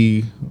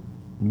the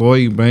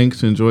Lloyd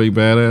Banks and Joey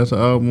Badass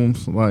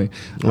albums. Like,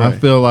 right. I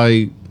feel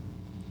like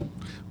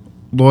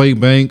Lloyd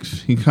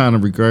Banks, he kind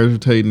of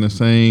regurgitating the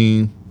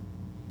same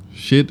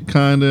shit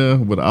kind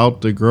of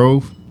without the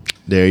growth.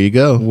 There you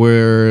go.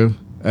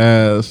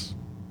 Whereas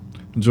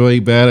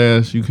Joey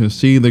Badass, you can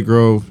see the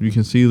growth, you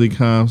can see the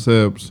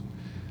concepts.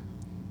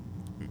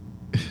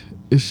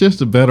 It's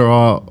just a better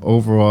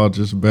overall,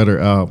 just better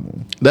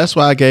album. That's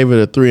why I gave it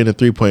a 3 and a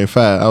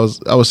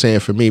 3.5. I was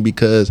saying for me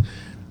because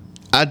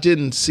I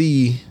didn't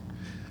see.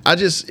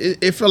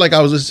 It felt like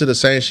I was listening to the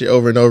same shit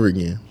over and over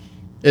again,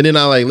 and then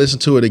I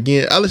listened to it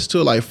again. I listened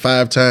to it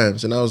 5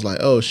 times, and I was like,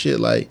 oh shit,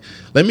 let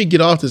me get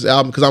off this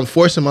album because I'm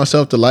forcing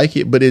myself to like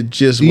it, but it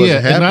just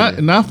wasn't happening.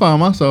 And I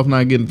found myself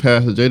not getting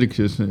past the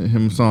Jadakiss and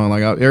him song.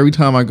 Every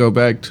time I go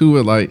back to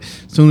it,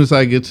 as soon as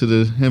I get to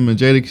the him and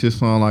Jadakiss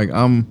song,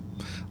 I'm.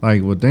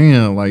 Well,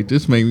 damn,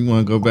 this made me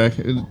want to go back.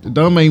 It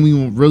don't make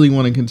me really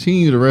want to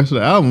continue the rest of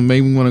the album. It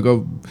made me want to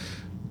go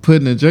put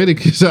in the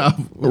Jadakiss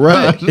album.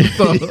 Right.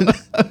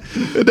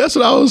 That's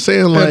what I was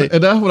saying.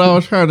 And that's what I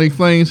was trying to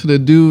explain to the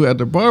dude at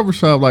the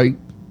barbershop.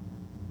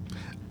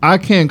 I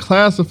can't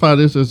classify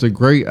this as a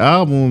great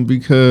album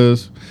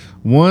because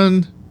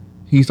one,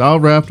 he's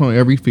out rapped on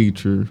every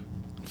feature.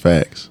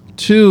 Facts.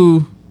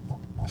 Two,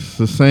 it's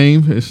the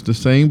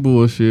same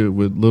bullshit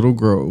with Little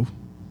Grove.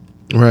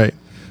 Right.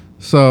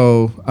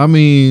 So I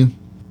mean,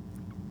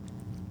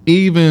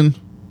 even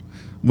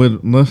with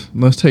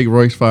let's take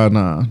Royce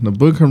 5'9", the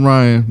Book of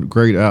Ryan,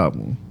 great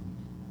album.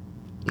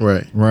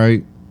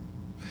 Right.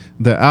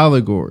 The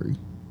Allegory.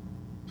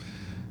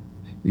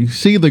 You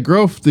see the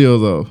growth still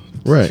though.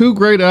 Right. Two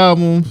great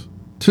albums.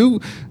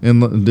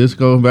 And this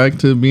goes back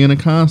to being a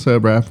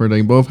concept rapper.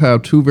 They both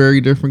have two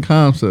very different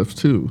concepts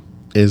too.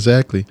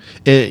 Exactly.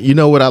 And you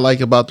know what I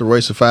like about the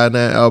Royce da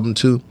 5'9" album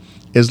too?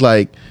 Is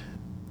like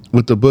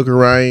with the Book of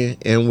Ryan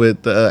and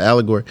with the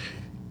Allegory,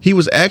 he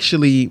was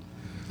actually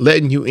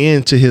letting you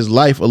into his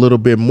life a little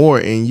bit more,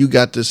 and you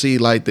got to see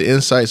like the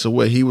insights of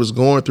what he was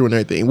going through and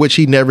everything, which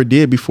he never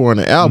did before on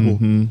the album.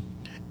 Mm-hmm.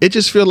 It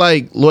just feel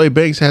like Lloyd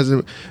Banks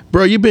hasn't,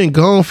 bro, you've been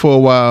gone for a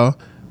while.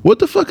 What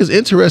the fuck is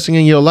interesting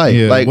in your life?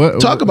 Yeah, like,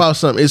 talk about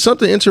something. Is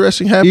something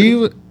interesting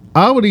happening?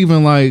 I would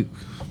even like,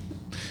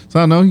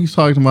 so I know he's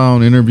talking about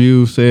on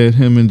interviews, said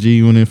him and G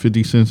Unit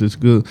 50 Cent is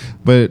good,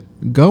 but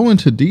go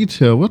into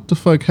detail. What the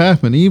fuck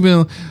happened?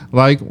 Even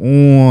like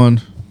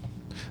on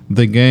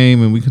The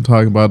Game, and we can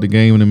talk about The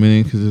Game in a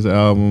minute because this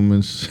album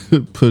is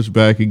pushed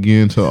back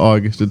again to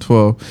August the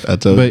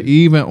 12th. But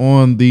even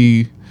on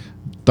the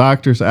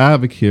Doctor's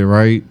Advocate,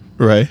 right?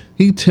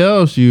 He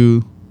tells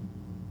you,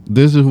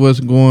 this is what's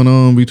going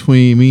on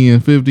between me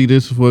and 50.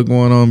 This is what's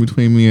going on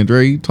between me and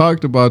Dre. He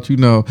talked about,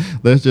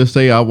 let's just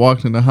say I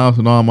walked in the house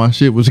and all my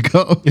shit was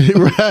gone.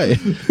 Right.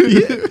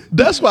 Yeah.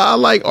 That's why I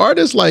like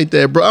artists like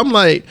that, bro. I'm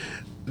like,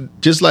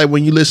 just like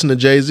when you listen to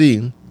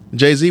Jay-Z.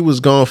 Jay-Z was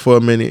gone for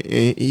a minute.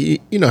 And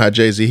you know how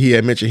Jay-Z, he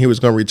had mentioned he was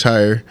going to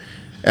retire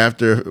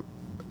after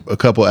a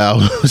couple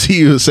albums.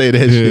 He would say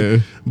that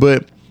shit.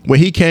 But when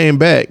he came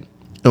back,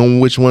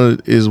 and which one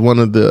is one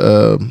of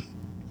the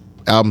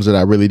albums that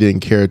I really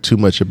didn't care too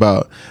much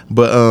about.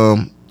 But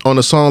on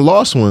the song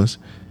Lost Ones,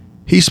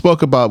 he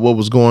spoke about what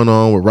was going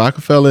on with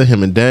Rockefeller,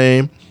 him and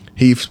Dame.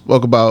 He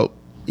spoke about,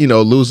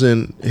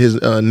 losing his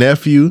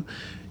nephew.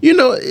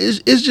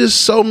 It's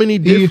just so many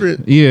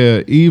different.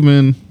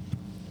 Even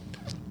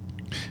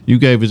you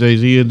gave a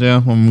Jay-Z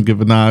example. I'm going to give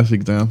a Nas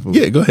example.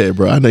 Yeah, go ahead,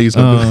 bro. I know you're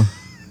going to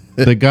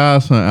the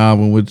Godson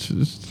album, which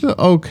is an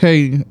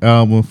okay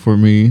album for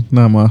me,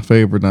 not my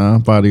favorite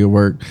body of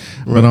work.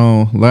 Right. But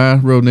on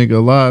Last Real Nigga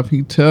Alive,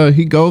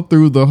 he go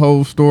through the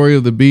whole story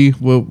of the beef,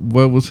 what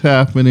was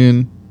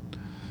happening.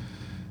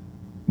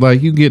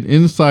 Like you get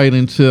insight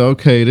into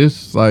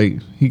this, like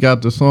he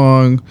got the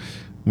song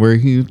where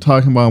he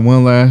talking about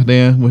one last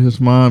dance with his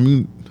mom.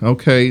 He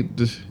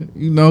was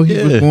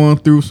going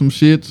through some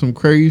shit, some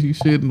crazy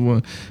shit,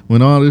 and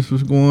when all this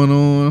was going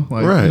on,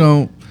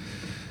 like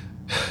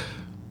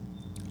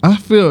I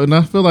feel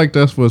like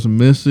that's what's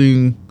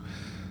missing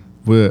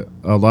with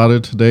a lot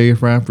of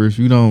today's rappers.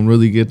 You don't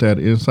really get that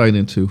insight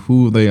into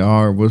who they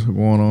are, what's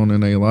going on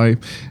in their life.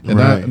 And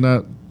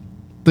I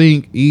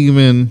think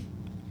even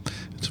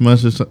as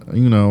much as,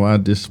 I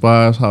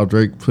despise how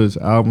Drake puts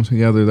albums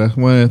together, that's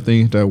one of the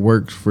things that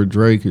works for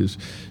Drake is,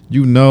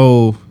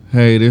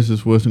 hey, this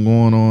is what's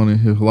going on in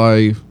his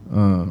life.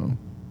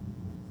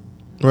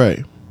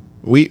 Right.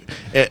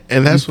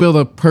 And that's you feel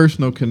a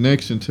personal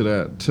connection to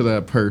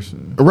that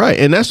person, right?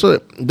 And that's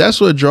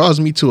what draws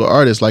me to an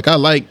artist. Like I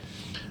like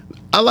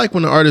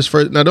when the artist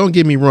first. Now, don't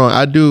get me wrong,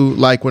 I do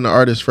like when the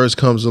artist first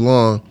comes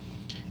along,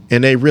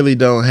 and they really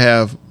don't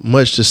have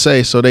much to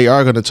say, so they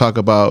are going to talk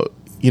about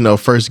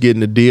first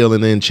getting the deal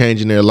and then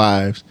changing their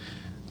lives.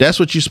 That's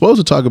what you're supposed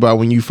to talk about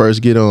when you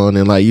first get on,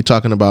 and like you're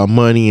talking about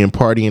money and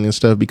partying and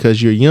stuff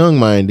because you're young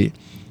minded.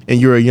 And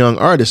you're a young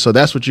artist, so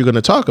that's what you're going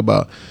to talk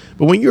about.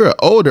 But when you're an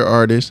older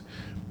artist,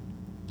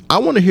 I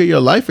want to hear your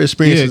life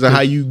experiences and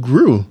how you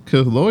grew.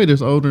 Because Lloyd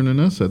is older than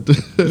us at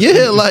this.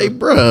 Yeah, like,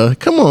 bruh,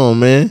 come on,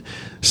 man.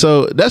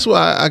 So that's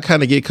why I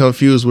kind of get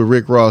confused with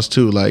Rick Ross,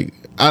 too. Like,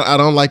 I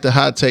don't like the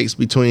hot takes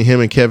between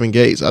him and Kevin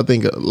Gates. I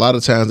think a lot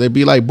of times they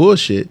be like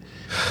bullshit.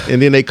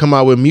 And then they come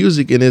out with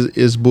music and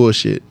it's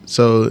bullshit.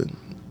 So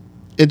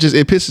it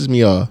pisses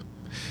me off.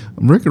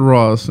 Rick and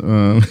Ross...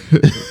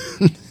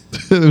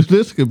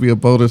 this could be a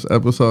bonus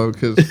episode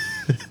because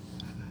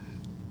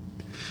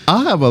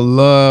I have a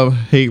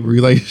love-hate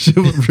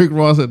relationship with Rick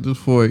Ross at this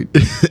point.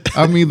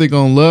 I'm either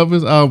going to love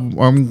his album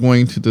or I'm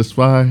going to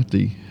despise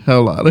the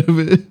hell out of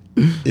it.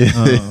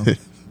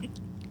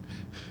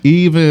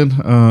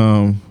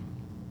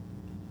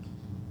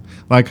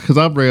 Because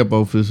I've read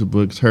both his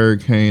books,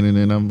 Hurricane, and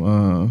then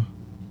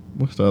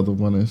what's the other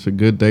one? It's A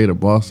Good Day to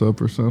Boss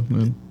Up or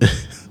something.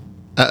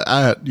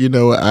 I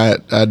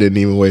didn't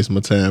even waste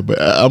my time,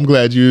 but I'm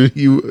glad you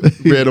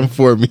read them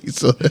for me.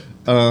 So,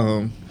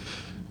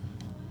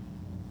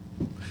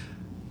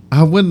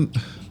 I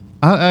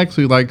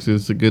actually like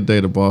this. A Good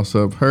Day to Boss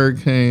Up.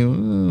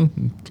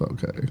 Hurricane, it's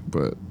okay,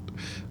 but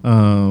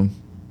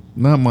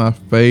not my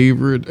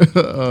favorite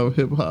of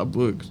hip hop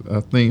books.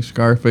 I think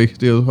Scarface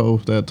still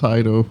holds that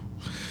title,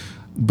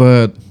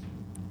 but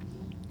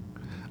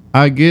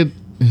I get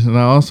And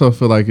I also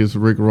feel like it's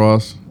Rick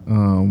Ross.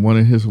 One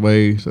of his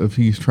ways of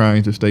he's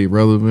trying to stay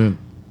relevant.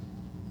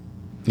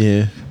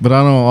 Yeah. But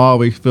I don't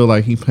always feel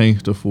like he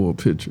paints the full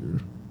picture.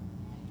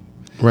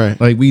 Right.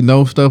 Like, we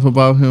know stuff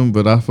about him,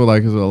 but I feel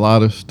like there's a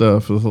lot of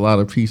stuff. There's a lot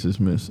of pieces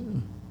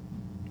missing.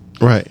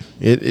 Right.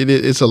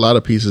 It's a lot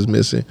of pieces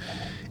missing.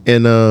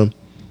 And I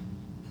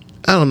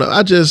don't know.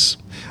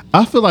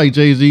 I feel like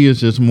Jay-Z is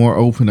just more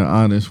open and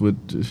honest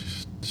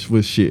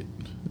with shit,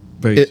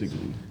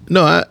 basically.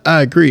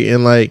 I agree.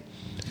 And like,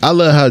 I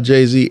love how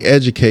Jay-Z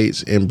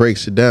educates and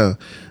breaks it down.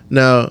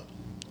 Now,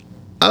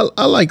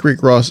 I like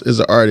Rick Ross as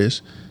an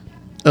artist.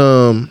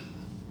 But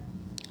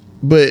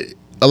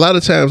a lot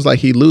of times, like,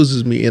 he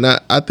loses me. And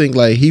I think,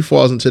 like, he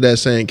falls into that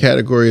same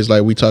category as,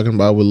 like, we talking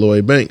about with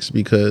Lloyd Banks,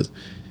 because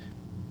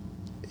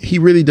he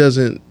really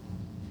doesn't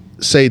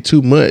say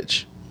too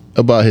much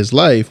about his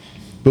life.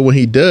 But when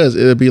he does,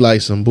 it'll be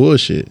like some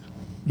bullshit.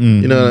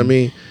 Mm-hmm. You know what I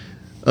mean?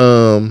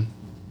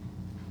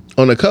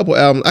 On a couple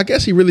albums, I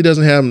guess he really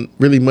doesn't have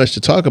really much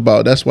to talk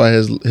about. That's why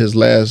his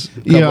last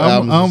couple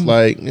albums is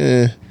like,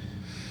 eh.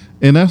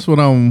 And that's what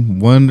I'm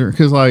wondering,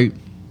 because, like,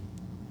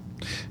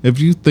 if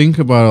you think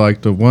about it,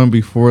 like the one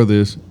before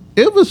this,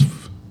 it was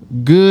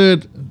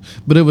good,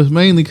 but it was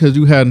mainly because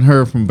you hadn't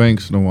heard from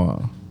Banks in a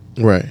while.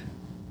 Right.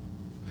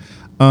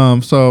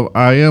 So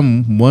I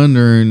am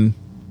wondering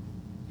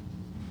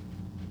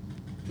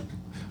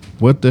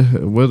what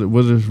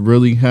is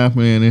really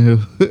happening in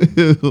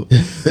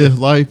his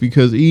life,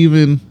 because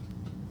even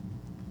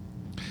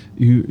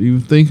you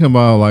think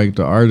about, like,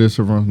 the artists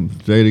around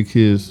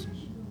Jadakiss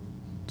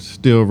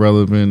still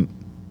relevant,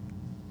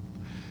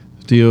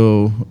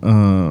 still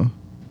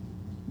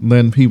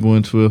letting people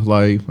into his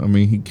life. I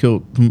mean, he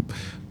killed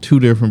 2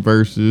 different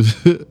verses.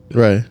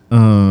 Right.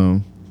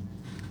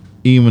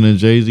 Even in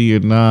Jay-Z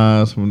and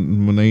Nas,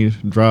 when they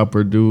drop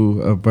or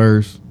do a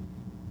verse,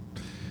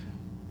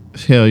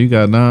 hell, you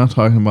got Nas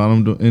talking about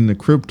him in the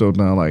crypto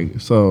now, like,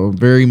 so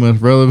very much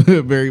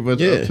relevant, very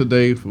much up to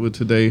date with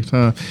today's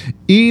time.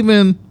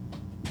 Even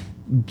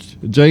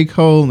J.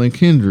 Cole and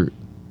Kendrick.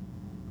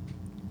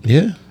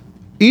 Yeah.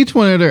 Each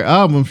one of their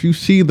albums, you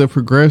see the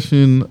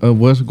progression of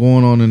what's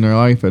going on in their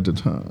life at the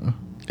time.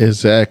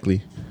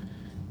 Exactly.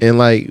 And,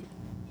 like,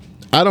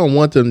 I don't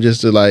want them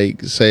just to,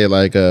 like, say,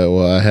 like,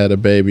 well, I had a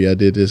baby, I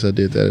did this, I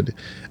did that.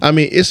 I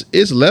mean,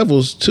 it's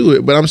levels to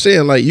it, but I'm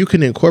saying, like, you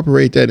can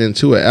incorporate that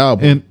into an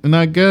album. And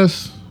I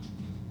guess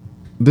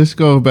this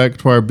goes back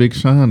to our Big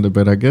Sean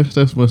debate. I guess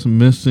that's what's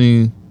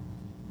missing,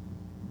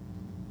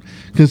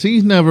 because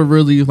he's never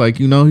really, like,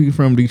 he's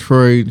from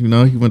Detroit,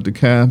 he went to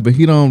Cal, but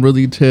he don't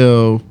really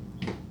tell.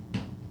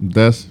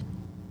 That's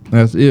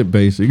it,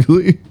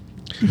 basically.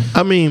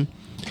 I mean,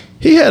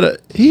 he had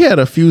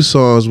a few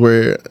songs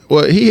where,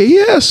 well, he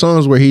has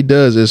songs where he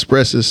does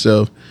express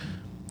himself,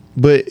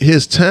 but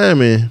his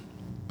timing,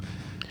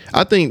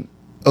 I think,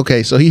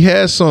 okay, so he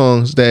has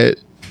songs that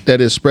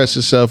express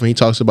himself, and he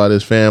talks about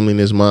his family and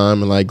his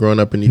mom and, like, growing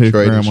up in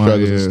Detroit and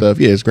struggles and stuff.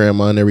 Yeah, his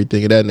grandma and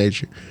everything of that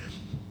nature.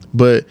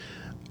 But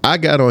I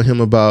got on him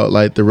about,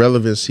 like, the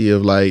relevancy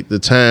of, like, the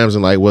times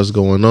and, like, what's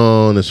going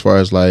on as far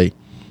as, like,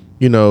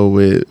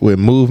 with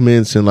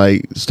movements and,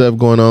 like, stuff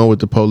going on with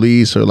the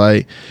police, or,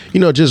 like,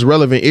 just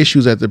relevant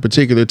issues at the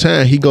particular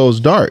time. He goes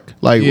dark,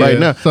 like, right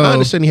now. So, I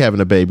understand he having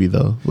a baby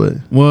though, but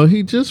well,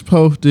 he just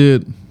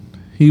posted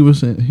he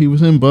was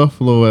in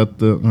Buffalo at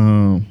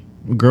the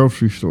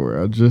grocery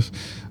store. I just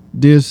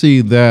did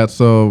see that,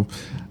 so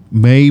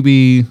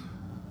maybe,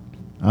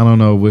 I don't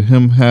know, with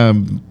him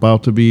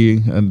about to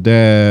be a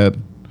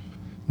dad,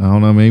 I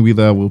don't know, maybe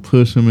that will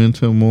push him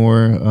into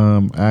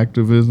more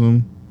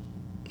activism.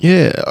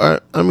 Yeah,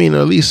 or, I mean,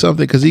 at least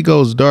something, because he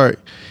goes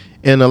dark.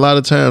 And a lot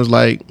of times,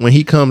 like, when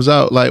he comes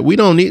out, like,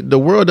 the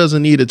world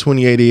doesn't need a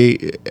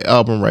 2088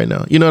 album right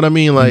now. You know what I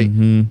mean? Like,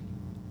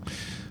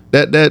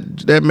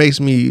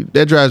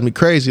 that drives me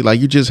crazy. Like,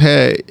 you just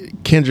had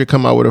Kendrick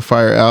come out with a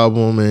fire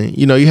album, and,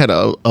 you had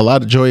a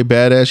lot of Joey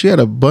Badass. You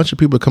had a bunch of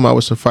people come out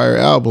with some fire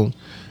albums.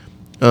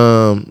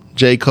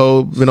 J.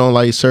 Cole been on,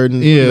 like,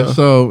 certain... Yeah,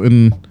 so...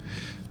 And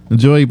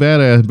Joey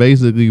Badass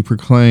basically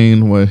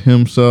proclaimed what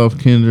himself,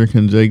 Kendrick,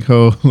 and J.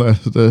 Cole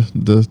as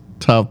the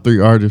top 3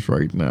 artists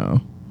right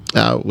now.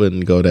 I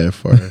wouldn't go that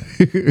far.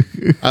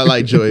 I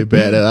like Joey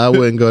Badass. I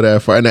wouldn't go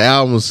that far. And the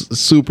album's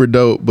super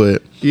dope,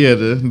 but yeah,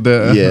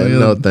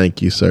 no,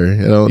 thank you, sir.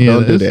 Don't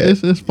do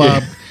that. It's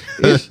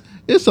 5.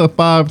 it's a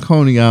 5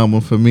 Coney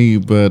album for me,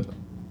 but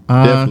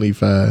definitely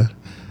 5.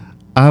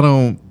 I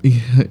don't.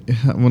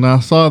 When I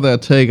saw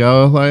that take,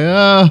 I was like,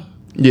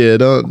 yeah,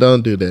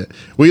 don't do that.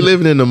 We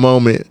living in the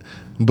moment,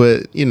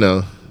 but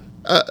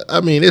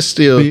I mean, it's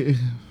still,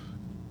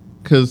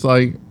 because,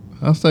 like,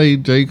 I say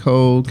J.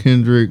 Cole,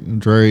 Kendrick,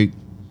 Drake.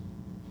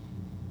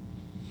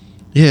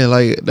 Yeah,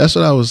 like, that's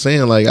what I was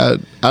saying. Like,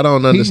 I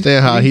don't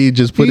understand how he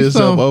just put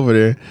himself over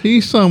there.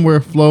 He's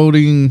somewhere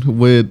floating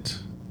with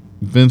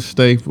Vince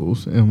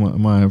Staples,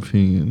 in my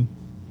opinion.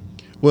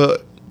 Well,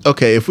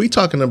 okay, if we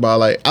talking about,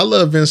 like, I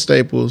love Vince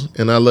Staples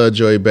and I love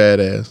Joey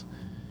Badass.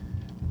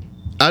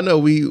 I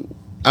know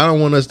I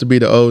don't want us to be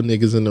the old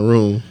niggas in the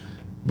room,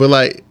 but,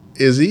 like,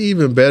 is he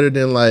even better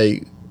than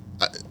like?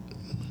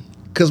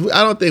 Because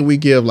I don't think we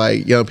give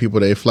like young people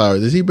their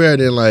flowers. Is he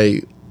better than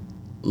like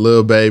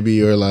Lil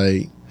Baby or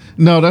like?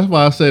 No, that's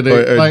why I said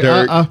that. Or Like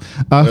Dirk,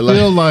 I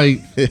feel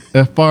like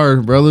as far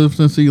as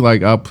relevancy,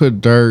 like I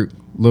put Dirk,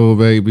 Lil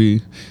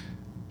Baby.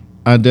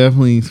 I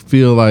definitely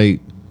feel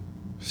like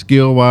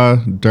skill wise,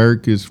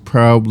 Dirk is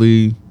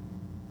probably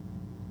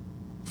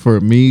for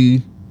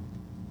me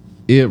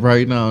it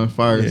right now as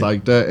far as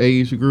like that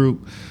age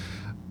group.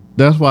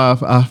 That's why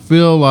I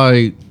feel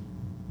like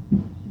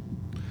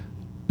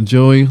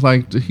Joey,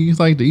 like he's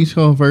like the East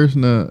Coast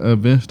version of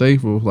Vince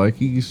Staples. Like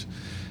he's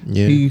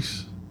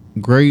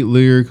great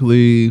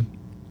lyrically,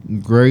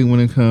 great when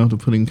it comes to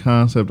putting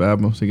concept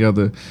albums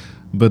together,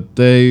 but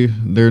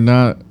they're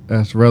not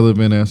as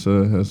relevant as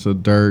a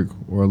Dirk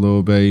or a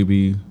Lil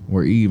Baby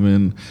or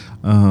even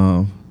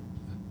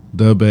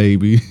the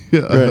Baby.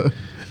 Right.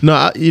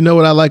 No, you know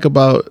what I like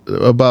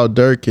about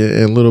Dirk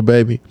and Lil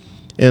Baby,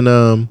 and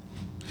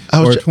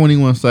or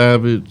 21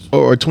 Savage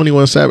or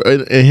 21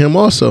 Savage and him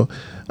also.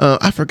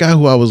 I forgot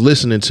who I was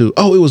listening to.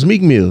 Oh, it was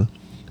Meek Mill.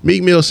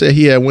 Meek Mill said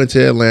he had went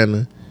to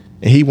Atlanta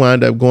and he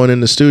wound up going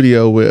in the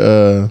studio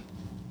with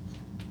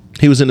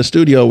he was in the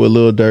studio with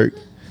Lil Durk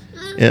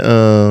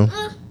and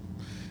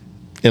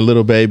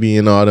Lil Baby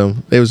and all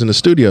them. They was in the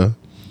studio.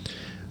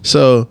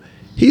 So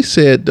he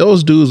said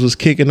those dudes was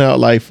kicking out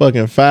like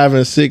fucking 5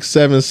 and 6,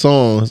 7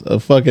 songs a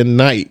fucking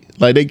night.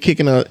 Like they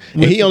kicking out,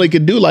 and he only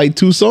could do like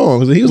 2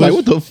 songs. And he was like,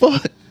 "What the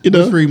fuck?" You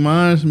know. This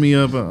reminds me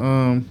of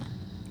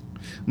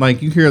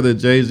like you hear the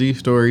Jay-Z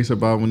stories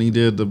about when he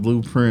did the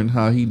Blueprint,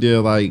 how he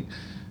did like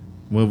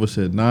what was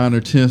it, 9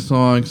 or 10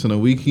 songs in a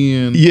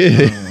weekend.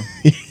 Yeah.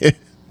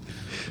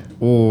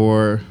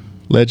 Or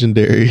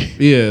legendary.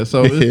 Yeah.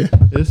 So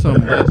it's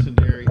some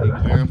legendary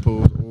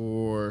examples.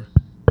 Or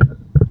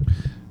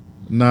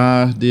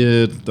Nas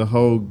did the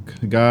whole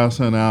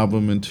Godson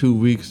album in 2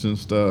 weeks and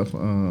stuff.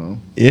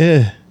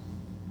 Yeah.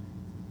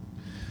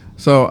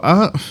 So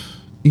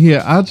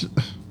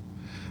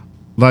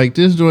like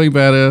this Joey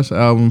Badass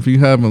album. If you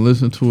haven't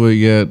listened to it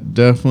yet,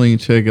 definitely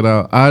check it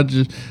out.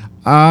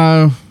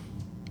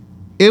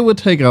 It would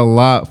take a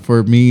lot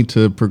for me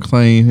to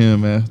proclaim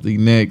him as the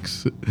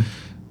next.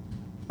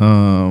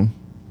 And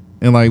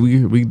like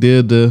we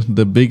did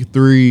the big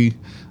 3.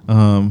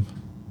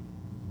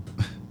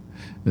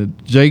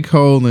 J.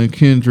 Cole and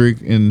Kendrick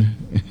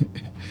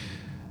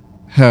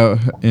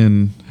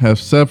have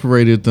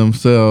separated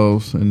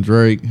themselves, and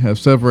Drake have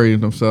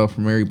separated themselves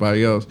from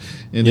everybody else.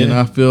 And then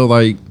I feel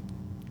like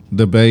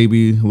the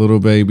Baby, Lil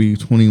Baby,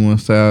 21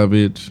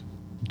 Savage,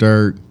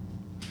 Dirk,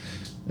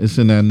 it's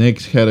in that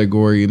next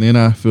category. And then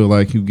I feel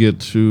like you get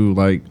to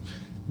like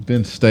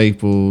Vince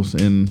Staples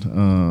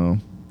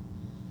and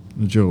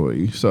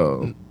Joey.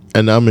 So,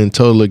 and I'm in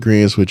total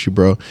agreement with you,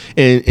 bro.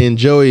 And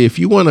Joey, if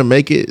you want to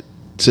make it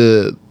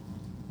to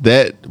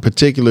that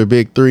particular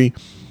big 3,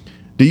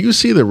 do you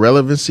see the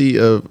relevancy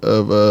of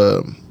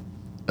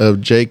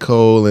J.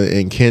 Cole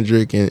and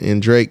Kendrick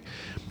and Drake?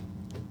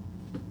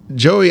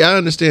 Joey, I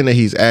understand that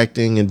he's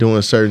acting and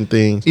doing certain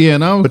things. Yeah,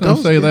 and I was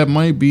gonna say that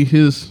might be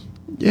his.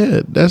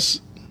 Yeah, that's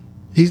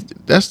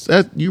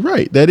you're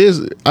right. That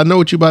is, I know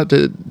what you're about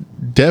to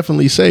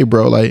definitely say,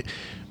 bro. Like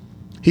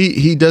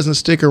he doesn't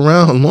stick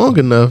around long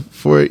enough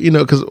for, you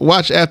know, because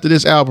watch after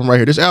this album right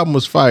here. This album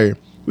was fire.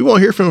 We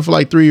won't hear from him for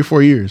like 3 or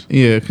 4 years.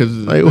 Yeah, because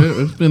like,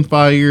 it's been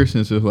 5 years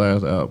since his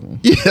last album.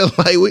 Yeah,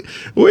 like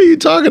what are you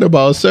talking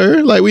about,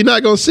 sir? Like we're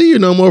not gonna see you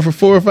no more for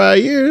 4 or 5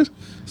 years.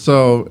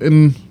 So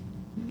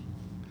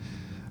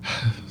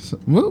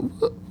we'll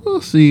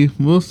see.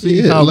 We'll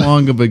see how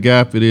long of a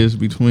gap it is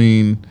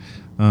between.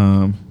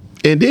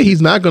 And then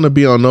he's not going to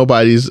be on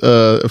nobody's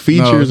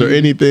features or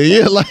anything.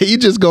 Yeah, like he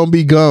just going to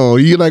be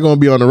gone. You're not going to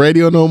be on the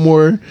radio no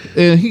more.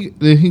 And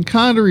he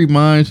kind of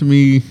reminds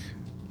me.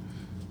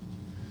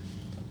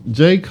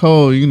 J.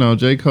 Cole, you know,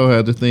 J. Cole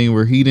had the thing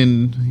where he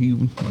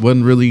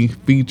wasn't really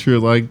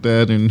featured like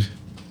that and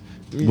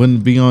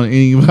wouldn't be on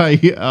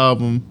anybody's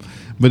album.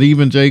 But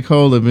even J.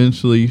 Cole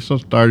eventually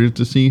started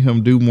to see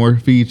him do more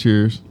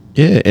features.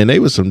 Yeah, and they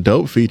were some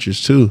dope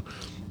features too.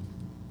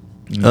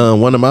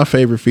 One of my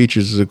favorite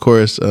features is, of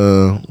course,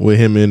 with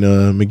him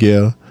and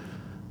Miguel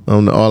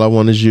on All I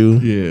Want Is You.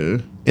 Yeah.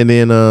 And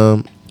then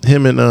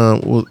him and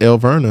El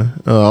Verna,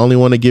 I Only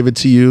Want to Give It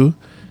to You.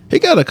 He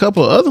got a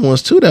couple other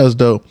ones too that was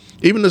dope.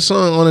 Even the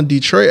song on the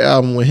Detroit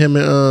album with him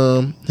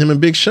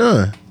and Big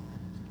Sean.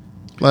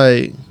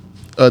 Like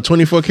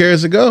 24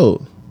 Carats of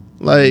Gold.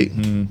 Like,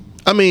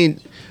 I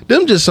mean,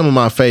 them just some of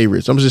my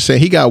favorites. I'm just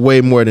saying he got way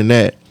more than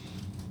that.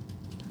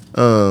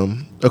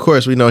 Of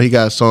course, we know he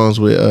got songs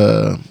with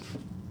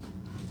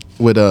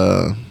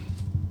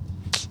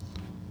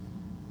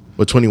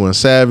 21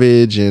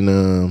 Savage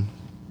and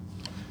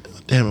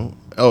and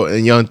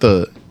Young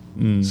Thug.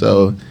 Mm-hmm.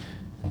 So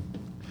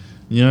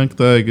Young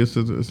Thug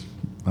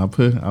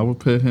I would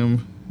put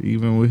him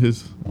even with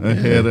his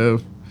ahead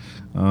of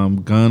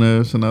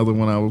Gunna's another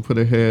one I would put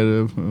ahead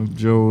of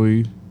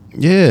Joey.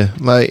 Yeah,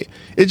 like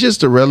it's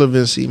just the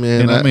relevancy,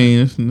 man. And I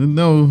mean, it's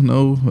no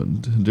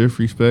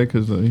disrespect,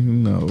 because you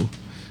know,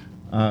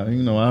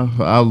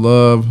 I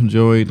love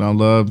Joey and I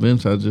love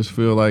Vince. I just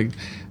feel like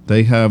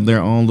they have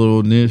their own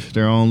little niche,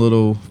 their own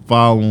little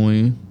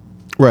following.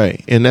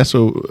 Right, and that's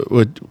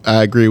what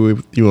I agree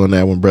with you on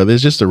that one, brother.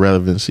 It's just the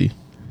relevancy.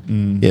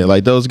 Yeah,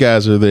 like those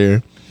guys are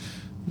there.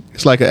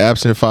 It's like an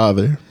absent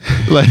father.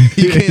 Like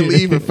you can't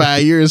leave in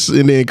 5 years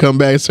and then come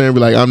back and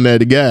be like, "I'm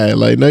that guy."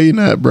 Like, no, you're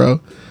not,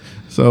 bro.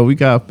 So we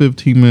got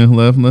 15 minutes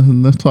left.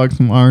 Let's talk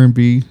some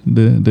R&B.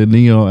 The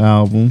Neo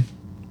album.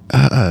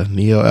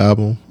 Neo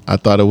album. I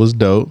thought it was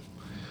dope.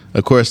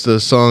 Of course, the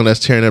song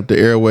that's tearing up the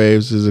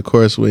airwaves is, of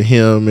course, with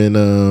him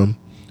and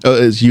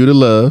it's "You to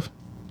Love."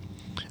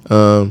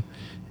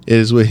 It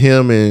is with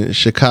him and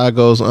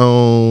Chicago's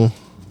own.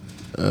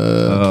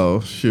 Oh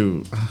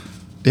shoot!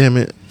 Damn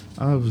it!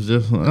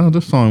 This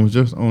song was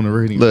just on the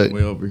radio. Look,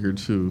 way over here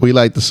too. We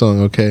like the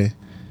song, okay?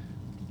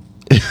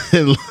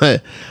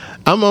 Like,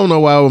 I don't know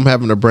why I'm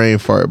having a brain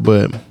fart,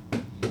 but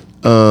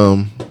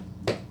damn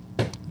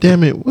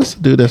it! What's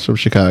the dude that's from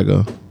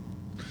Chicago?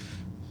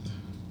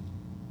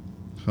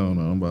 Hold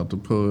on, I'm about to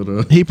pull it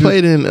up. He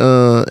played in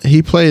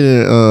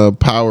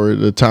Power,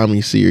 the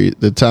Tommy series,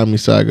 the Tommy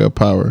Saga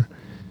Power.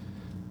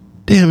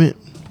 Damn it.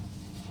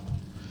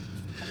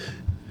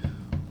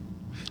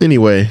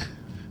 Anyway,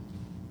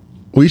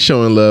 we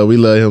showing love. We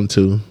love him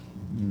too.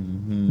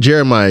 Mm-hmm.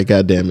 Jeremiah,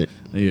 goddamn it.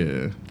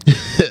 Yeah.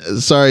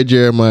 Sorry,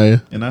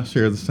 Jeremiah. And I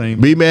share the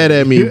same. Be mad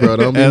at me, bro.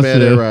 Don't be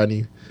mad at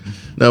Rodney.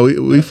 No,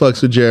 we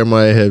fucks with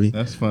Jeremiah heavy.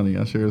 That's funny.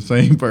 I share the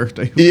same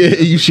birthday. Yeah,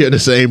 you share the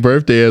same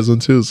birthday as him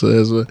too. So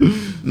that's what.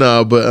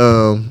 No, but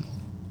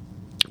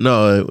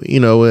no, you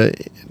know what?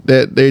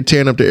 That they're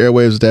tearing up the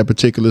airwaves with that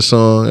particular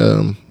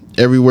song.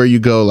 Everywhere you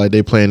go, like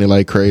they playing it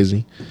like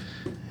crazy.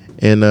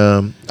 And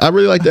I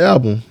really like the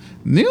album.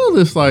 Neil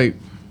is like,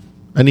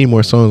 I need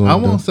more songs on it. I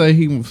won't say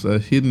he was a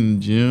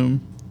hidden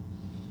gem,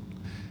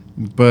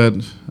 but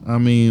I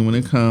mean, when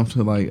it comes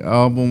to like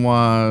album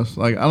wise,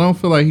 like I don't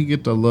feel like he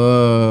get the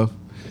love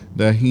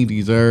that he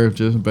deserves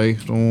just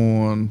based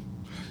on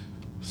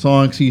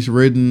songs he's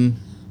written,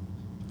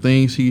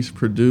 things he's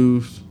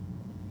produced.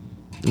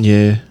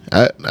 Yeah,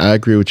 I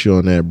agree with you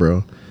on that,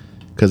 bro.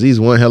 Because he's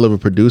one hell of a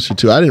producer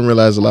too. I didn't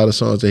realize a lot of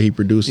songs that he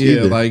produced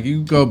either. Like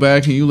you go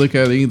back and you look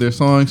at either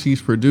songs he's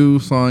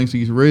produced, songs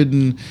he's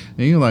written,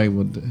 and you're like,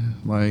 what?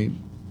 Like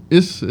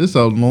it's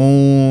a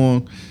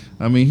long.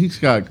 I mean, he's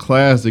got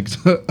classics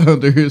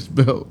under his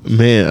belt.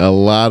 Man, a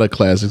lot of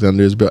classics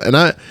under his belt. And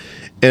I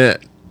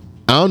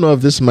don't know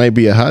if this might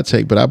be a hot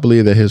take, but I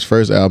believe that his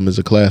first album is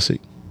a classic.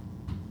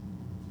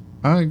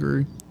 I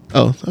agree.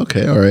 Oh,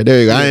 okay, all right,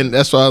 there you go. Yeah.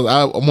 That's why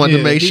I wanted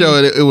to make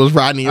sure that it was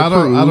Rodney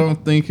approved. I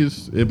don't think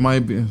it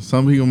might be.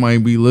 Some people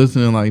might be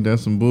listening like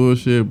that's some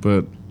bullshit,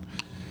 but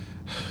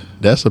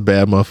that's a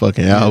bad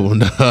motherfucking album.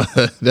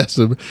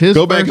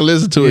 Go back and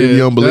listen to it if you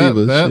don't believe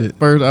us. That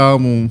first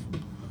album,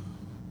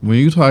 when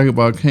you talk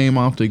about came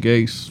off the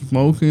gate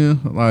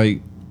smoking,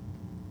 like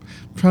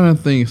I'm trying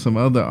to think of some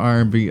other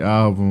R&B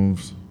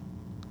albums,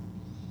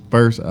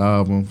 first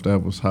albums that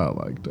was hot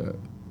like that.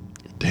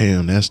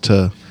 Damn, that's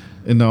tough.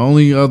 And the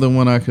only other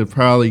one I could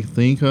probably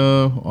think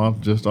of,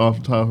 off the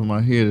top of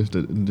my head, is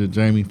the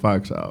Jamie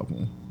Foxx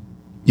album.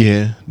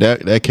 Yeah,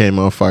 that came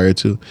on fire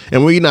too.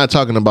 And we're not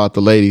talking about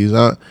the ladies,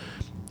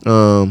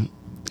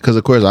 because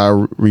of course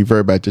I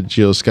revert back to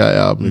Jill Scott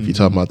album. If you're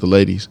talking about the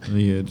ladies,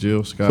 yeah,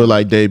 Jill Scott for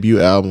like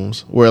debut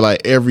albums, where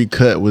like every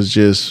cut was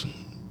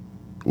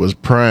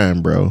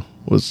prime, bro,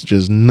 was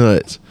just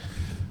nuts.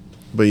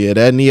 But yeah,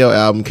 that Neo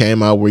album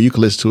came out where you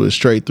could listen to it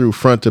straight through,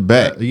 front to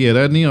back.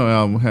 That Neo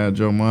album had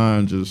your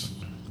mind just...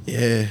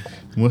 Yeah.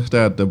 What's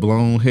that, the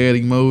blown head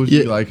emoji?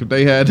 Yeah. Like, if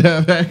they had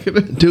that back in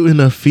it. Dude, and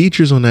the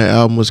features on that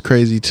album was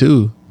crazy,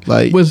 too.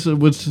 Like... Which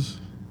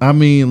I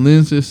mean,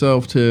 lends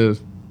itself to...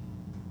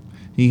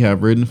 He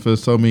had written for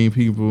so many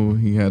people.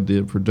 He had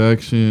did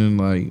production,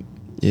 like...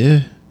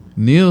 Yeah.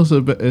 Neil's a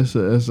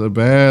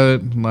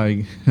bad,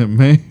 like,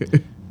 man...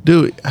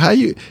 Dude,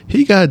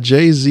 he got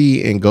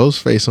Jay-Z and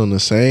Ghostface on the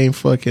same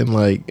fucking,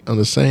 like, on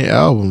the same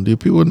album. Do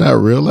people not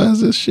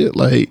realize this shit?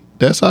 Like,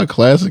 that's how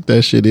classic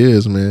that shit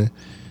is, man.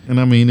 And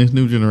I mean, this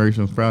new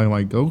generation is probably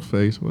like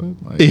Ghostface, what?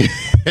 Like,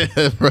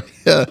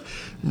 yeah,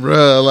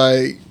 bro,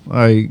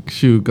 like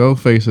shoot,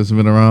 Ghostface has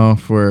been around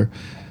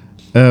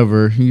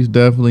forever. He's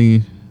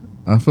definitely,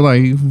 I feel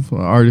like he's an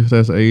artist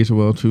that's aged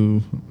well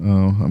too.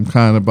 I'm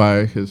kind of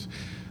biased because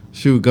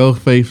shoot,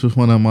 Ghostface was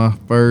one of my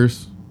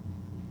first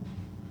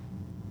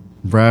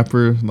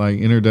rapper, like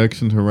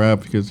introduction to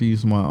rap, because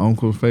he's my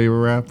uncle's favorite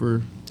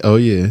rapper. Oh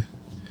yeah.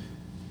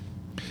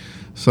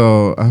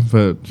 So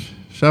but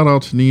shout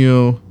out to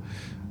Neo.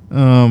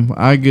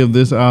 I give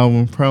this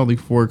album probably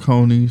 4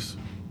 Coneys.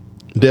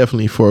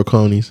 Definitely 4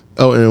 Coneys.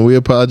 Oh, and we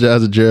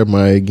apologize to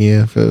Jeremiah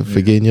again for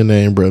forgetting your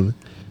name, brother.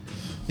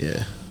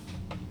 Yeah.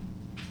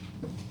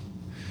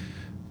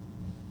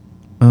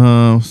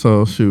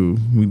 So shoot,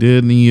 we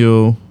did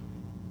Neo,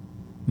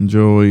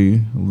 Joey,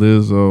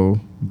 Lizzo,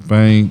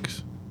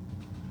 Banks.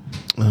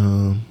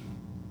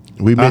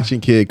 We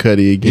mentioned Kid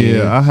Cudi again.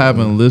 Yeah, I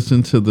haven't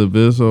listened to the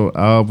Lizzo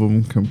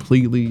album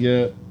completely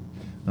yet,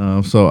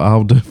 so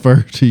I'll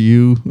defer to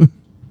you.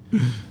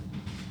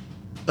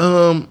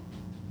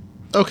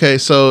 Okay,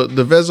 so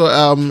the Vezo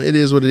album, it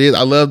is what it is.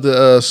 I love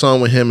the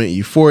song with him at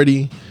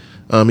E40.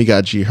 He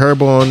got G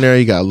Herbo on there.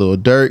 He got Lil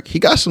Durk. He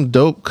got some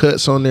dope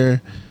cuts on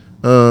there.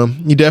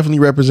 He definitely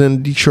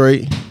represented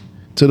Detroit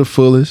to the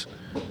fullest.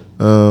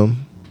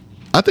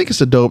 I think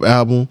it's a dope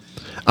album.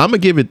 I'm gonna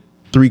give it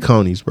 3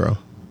 Coneys, bro.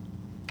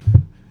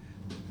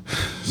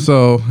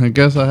 So I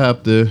guess I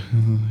have to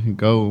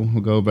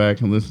go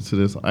back and listen to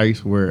this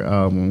Iceware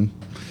album.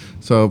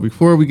 So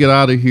before we get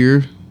out of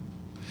here,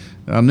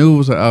 I knew it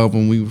was an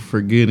album we were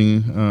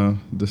forgetting.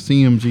 The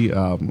CMG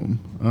album.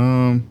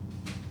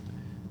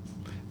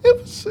 It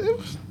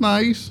was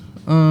nice.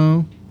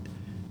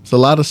 It's a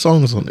lot of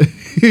songs on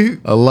it.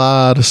 A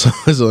lot of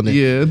songs on it.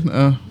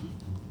 Yeah.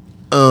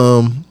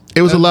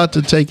 It was a lot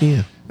to take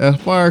in.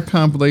 As far as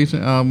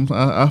compilation albums,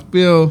 I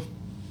feel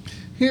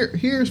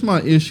here's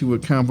my issue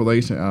with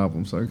compilation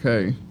albums.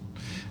 Okay,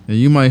 and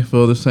you might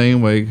feel the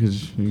same way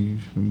because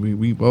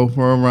we both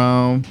were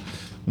around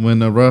when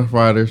the Rough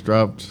Riders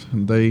dropped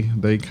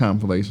they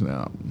compilation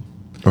album.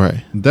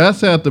 Right. That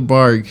set the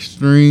bar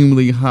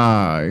extremely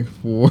high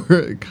for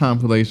a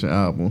compilation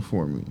album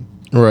for me.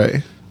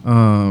 Right.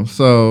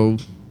 So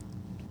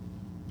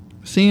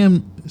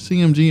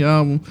CMG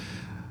album,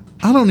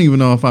 I don't even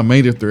know if I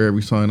made it through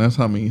every song. That's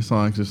how many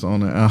songs is on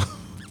the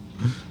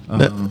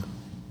album.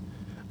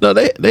 No,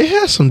 they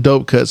had some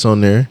dope cuts on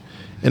there,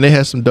 and they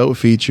had some dope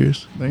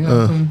features. They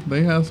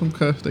had some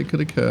cuts they could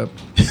have kept.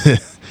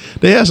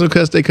 They had some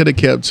cuts they could have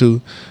kept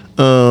too.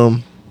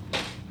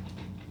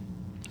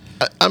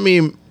 I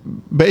mean,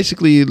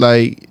 basically,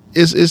 like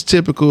it's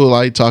typical,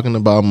 like talking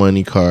about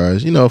money,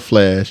 cars,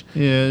 Flash.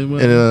 Yeah,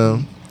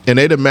 well, and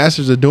they the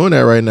masters of doing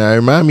that right now. It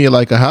remind me of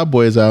like a Hot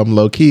Boys album,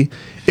 low key.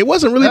 It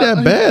wasn't really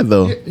that bad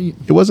though.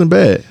 It wasn't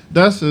bad.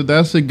 That's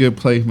a good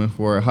placement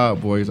for a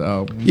Hot Boys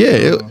album.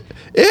 Yeah,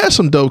 it has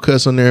some dope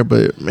cuts on there,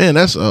 but man,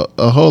 that's a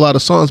whole lot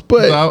of songs.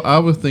 But I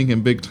was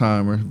thinking Big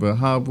Timers, but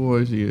Hot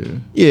Boys,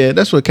 yeah,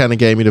 that's what kind of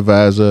gave me the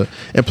vibes up.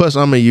 And plus,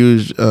 I'm a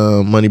huge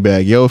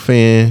Moneybagg Yo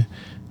fan.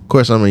 Of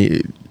course,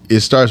 it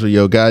starts with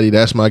Yo Gotti.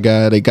 That's my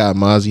guy. They got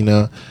Mozzie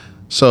now,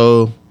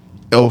 so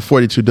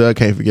 42 Doug,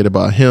 can't forget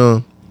about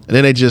him. And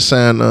then they just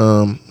signed.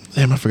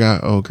 Damn, I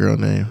forgot old girl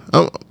name.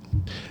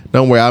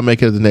 Don't worry, I'll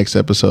make it the next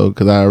episode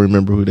because I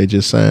remember who they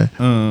just signed.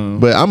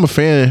 But I'm a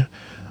fan.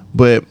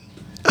 But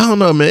I don't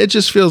know, man. It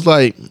just feels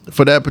like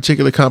for that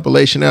particular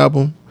compilation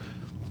album,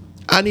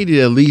 I needed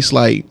at least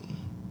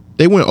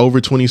they went over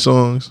 20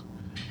 songs,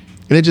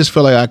 and it just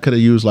felt like I could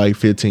have used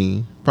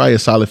 15, probably a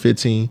solid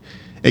 15,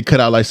 and cut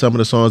out some of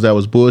the songs that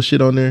was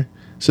bullshit on there.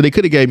 So they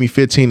could have gave me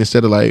 15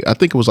 instead of I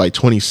think it was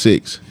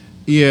 26.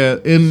 Yeah,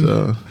 and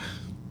so,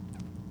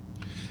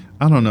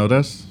 I don't know.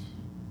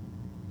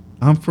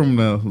 I'm from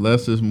the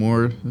less is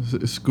more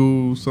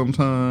school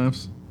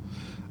sometimes.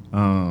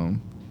 Oh,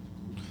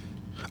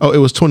 it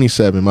was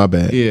 27. My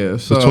bad. Yeah,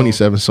 so it was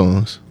 27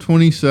 songs.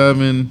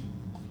 27.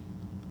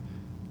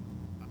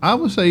 I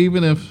would say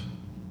even if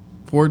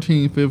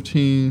 14,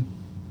 15.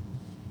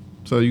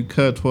 So you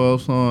cut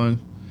 12 songs,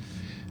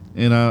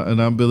 and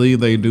I believe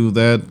they do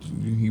that.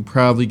 You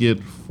probably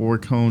get 4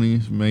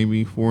 Coneys,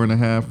 maybe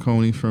 4.5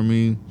 Coneys from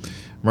me.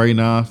 Right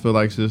now, I feel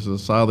like this is a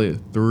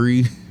solid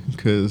 3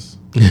 because,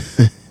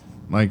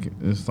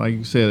 it's like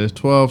you said, it's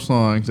 12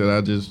 songs that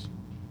I just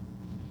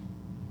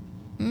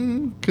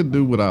could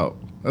do without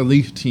at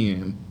least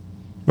 10.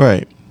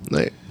 Right.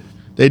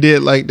 They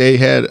did I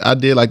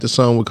did the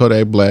song with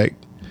Kodak Black.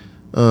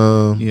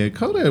 Yeah,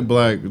 Kodak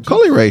Black.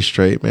 Coley Ray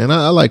straight, man.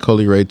 I like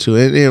Coley Ray too.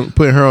 And then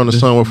putting her on the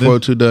song with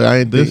 42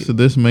 Doug.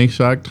 This may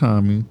shock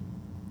Tommy.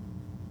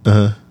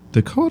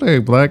 The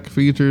Kodak Black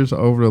features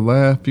over the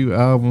last few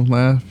albums,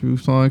 last few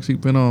songs he's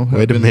been on.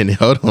 Wait a minute,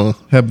 hold on.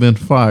 Have been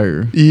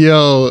fire.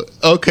 Yo,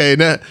 okay,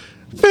 now.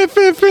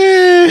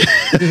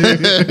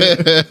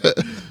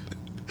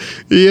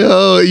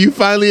 Yo, you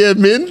finally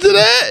admitting to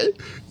that?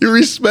 You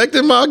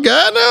respecting my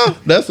guy now?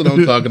 That's what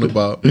I'm talking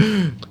about.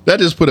 That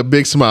just put a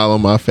big smile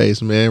on my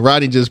face, man.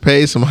 Rodney just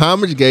paid some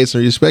homage, gave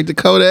some respect to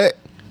Kodak.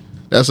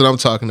 That's what I'm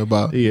talking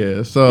about.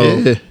 Yeah,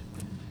 so.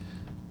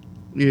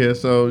 Yeah,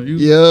 so you.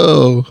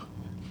 Yo.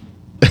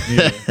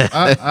 Yeah,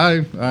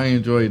 I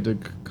enjoyed the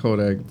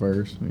Kodak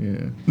verse.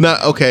 Yeah.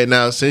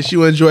 Now since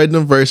you enjoyed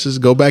them verses,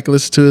 go back and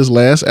listen to his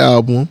last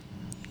album.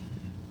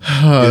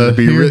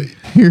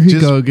 Here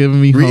you go,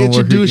 giving me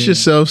reintroduce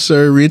yourself,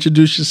 sir.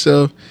 Reintroduce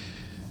yourself.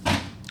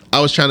 I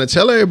was trying to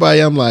tell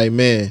everybody, I'm like,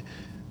 man,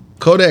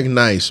 Kodak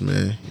nice,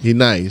 man. He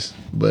nice,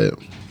 but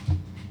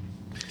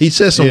he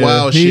said some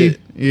wild shit.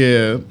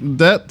 Yeah,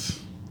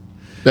 that's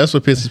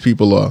what pisses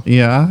people off.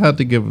 Yeah, I had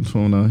to give it to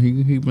him though.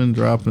 He been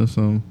dropping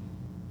some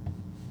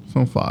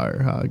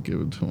fire. I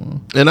give it to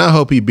him, and I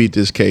hope he beat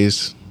this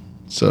case.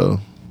 So,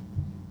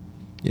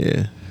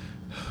 yeah.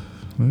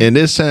 And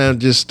this time,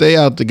 just stay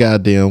out the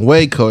goddamn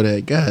way,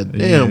 Kodak.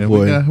 Goddamn,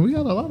 boy. We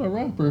got a lot of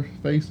rappers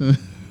facing.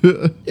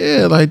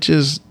 Yeah,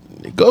 just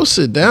go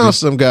sit down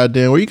some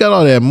goddamn. Where you got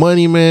all that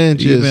money, man?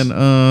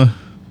 Even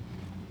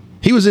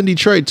he was in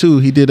Detroit too.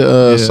 He did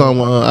a song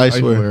on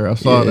Iceware. I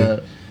saw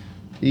that.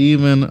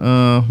 Even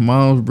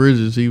Miles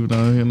Bridges,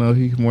 even though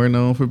he's more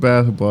known for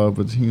basketball,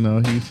 but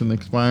he's an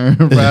aspiring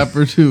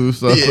rapper too.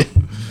 So, yeah.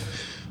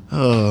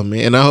 Oh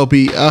man, I hope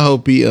he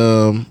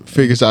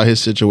figures out his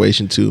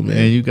situation too, man.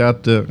 And you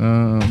got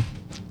the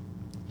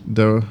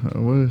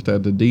what is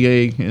that? The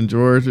DA in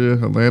Georgia,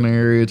 Atlanta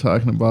area,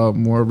 talking about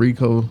more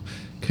RICO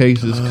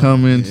cases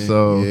coming. Man,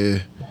 so, yeah.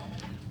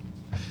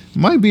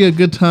 might be a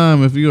good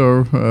time if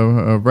you're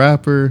a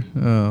rapper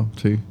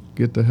to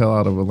get the hell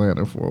out of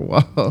Atlanta for a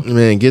while.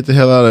 Man, get the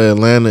hell out of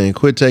Atlanta and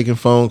quit taking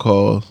phone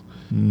calls.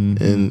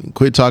 And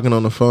quit talking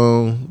on the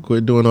phone.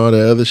 Quit doing all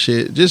that other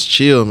shit. Just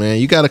chill, man.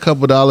 You got a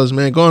couple dollars,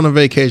 man. Go on a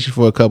vacation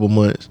for a couple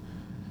months.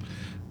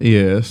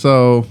 Yeah,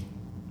 so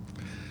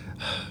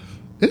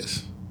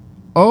it's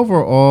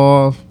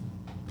overall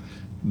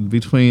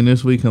between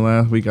this week and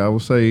last week, I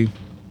would say a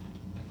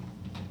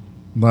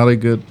lot of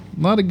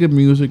good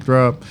music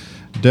drop.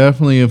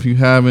 Definitely, if you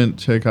haven't,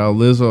 check out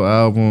Lizzo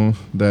album,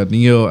 that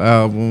Neo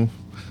album,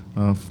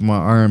 for my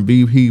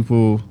R&B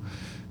people,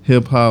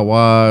 hip hop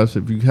wise.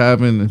 If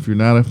you're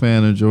not a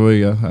fan of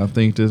Joy, I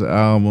think this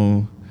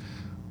album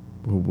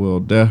will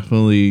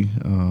definitely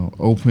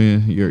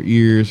open your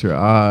ears, your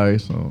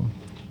eyes. So.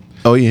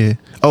 Oh yeah.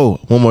 Oh,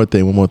 one more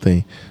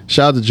thing.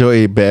 Shout out to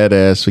Joey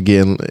Badass for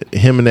getting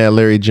him and that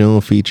Larry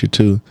June feature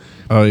too.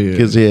 Oh yeah.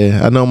 Cause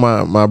I know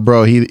my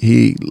bro.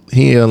 He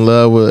in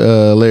love with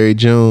Larry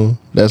June.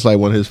 That's like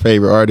one of his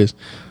favorite artists.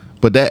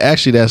 But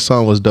that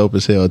song was dope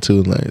as hell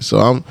too. Like, so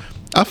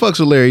I fucks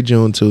with Larry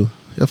June too.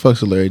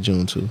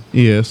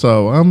 Yeah.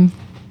 So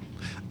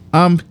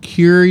I'm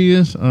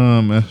curious.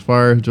 As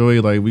far as Joey,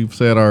 like we've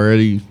said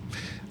already,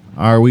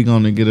 are we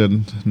going to get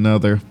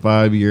another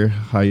 5-year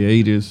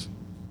hiatus?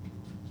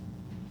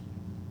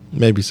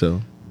 Maybe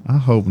so. I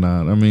hope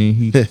not. I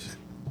mean,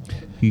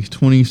 he's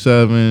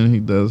 27. He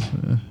does.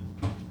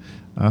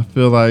 I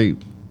feel like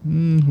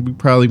we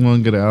probably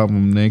won't get an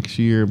album next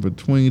year, but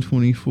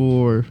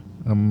 2024,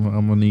 I'm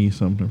gonna need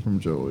something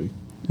from Joey.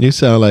 You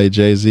sound like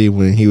Jay-Z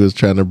when he was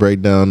trying to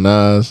break down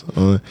Nas.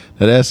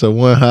 That's a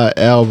one hot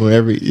album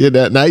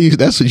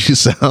that's what you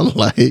sound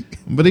like.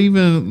 But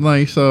even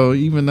Nas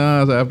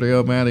after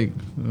Illmatic,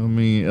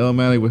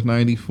 Illmatic was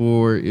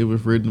 94. It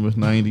was written with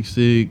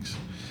 96.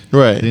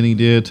 Right. Then he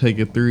did take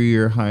a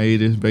 3-year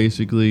hiatus,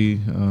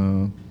 basically,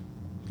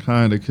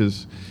 kind of,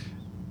 because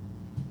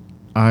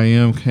I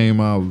Am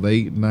came out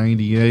late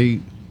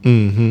 98.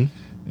 Mm-hmm.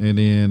 And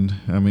then,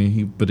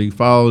 he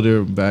followed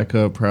it back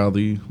up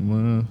probably.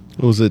 What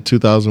was it,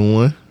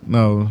 2001?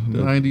 No,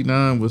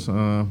 99 was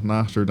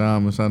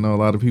Nostradamus. I know a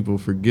lot of people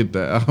forget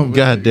that album.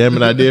 God damn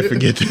it, I did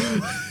forget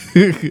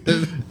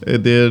that.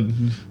 And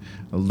then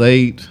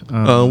late.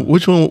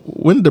 Which one?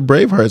 When did the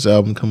Bravehearts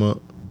album come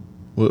out?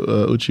 With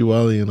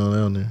Uchiwali and all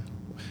that on there.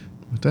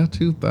 Was that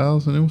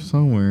 2000? It was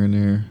somewhere in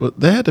there. Well,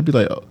 that had to be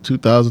like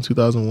 2000,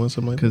 2001,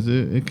 something like that. Because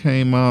it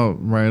came out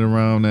right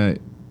around that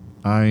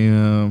I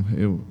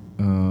Am.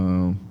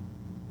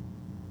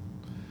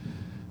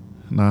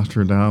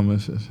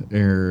 Nostradamus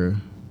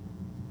era.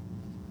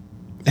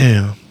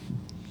 Damn.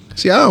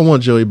 See, I don't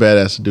want Joey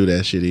Badass to do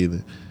that shit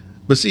either.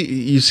 But see,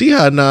 you see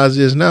how Nas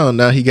is now.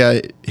 Now he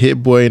got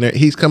Hit Boy in there.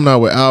 He's coming out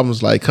with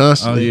albums like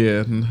constantly.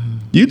 Oh, yeah.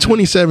 You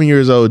 27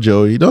 years old,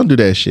 Joey. Don't do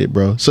that shit,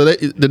 bro. So that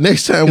the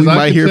next time we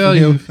might hear from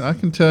him. I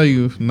can tell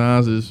you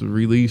Nas's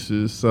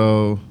releases.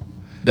 So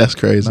that's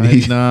crazy.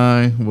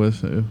 99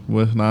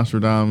 with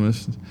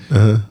Nostradamus.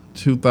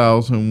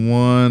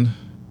 2001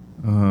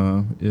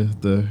 is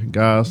the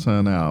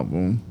Godson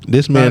album.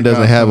 This man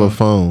doesn't have a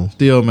phone.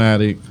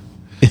 Stillmatic.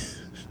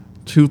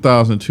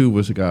 2002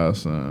 was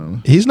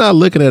Godson. He's not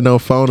looking at no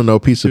phone or no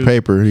piece of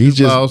paper. He's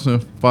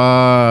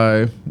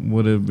 2005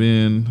 would have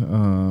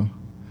been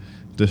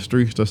the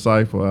Streets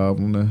Disciple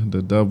album,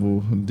 the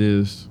double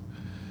disc.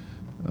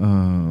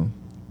 A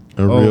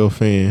real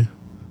fan.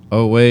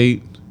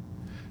 08.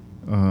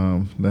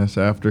 That's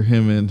after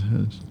him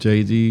and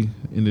Jay-Z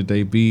ended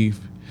their beef.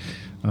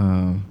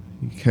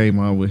 He came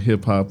out with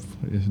Hip Hop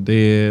Is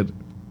Dead.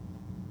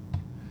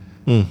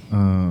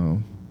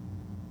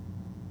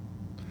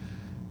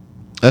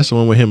 That's the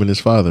one with him and his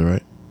father,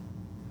 right?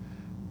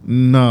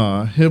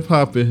 Nah, Hip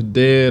Hop Is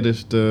Dead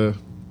is the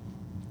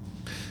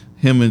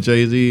him and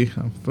Jay-Z.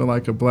 I feel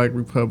like a Black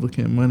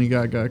Republican money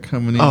guy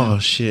coming in. Oh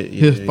shit!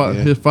 Yeah,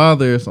 his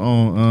father is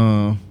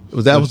on.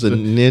 That was the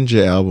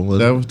Ninja album.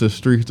 Wasn't that was the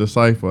Street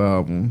Disciple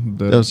album.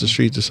 That was the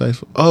Street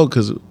Disciple. Oh,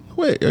 because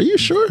wait, are you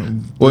sure?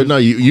 Well, no,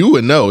 you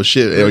would know.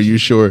 Shit, are you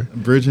sure?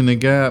 Bridging the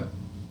Gap.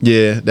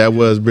 Yeah, that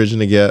was Bridging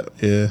the Gap.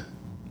 Yeah.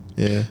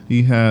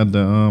 He had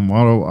the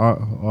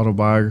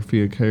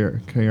autobiography of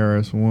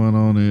KRS-One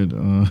on it.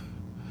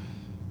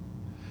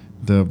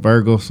 The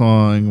Virgo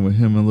song with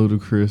him and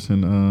Ludacris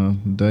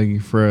and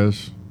Dougie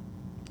Fresh.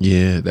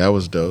 Yeah, that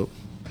was dope.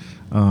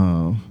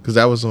 Because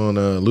that was on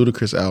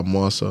Ludacris album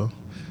also.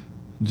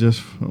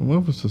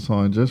 What was the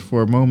song? Just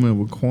for a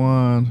Moment with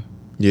Quan.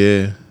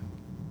 Yeah,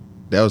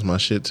 that was my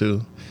shit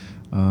too.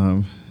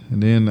 And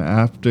then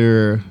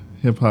after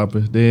Hip Hop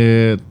Is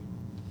Dead,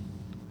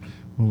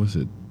 what was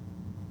it?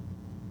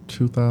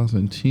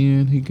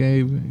 2010. He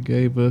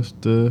gave us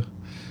the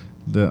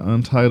the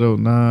Untitled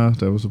Nas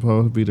that was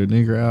supposed to be the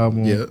nigger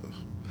album. Yeah.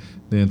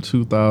 Then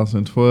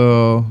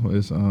 2012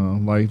 is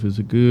Life Is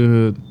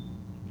Good.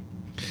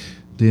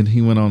 Then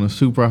he went on a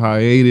super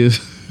hiatus.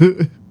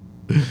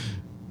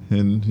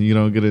 And you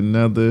don't get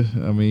another.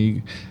 I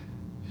mean,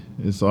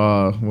 it's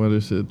what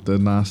is it? The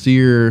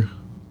Nasir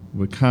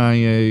with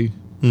Kanye.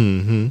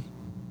 Mm-hmm.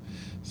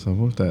 So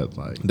what's that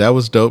like? That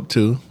was dope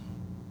too.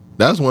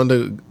 That was one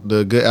of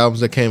the good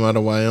albums that came out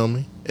of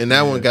Wyoming. And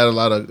that one got a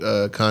lot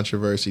of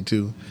controversy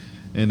too.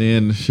 And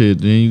then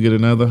then you get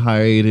another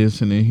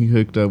hiatus, and then he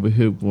hooked up with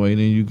Hit Boy, and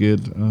then you get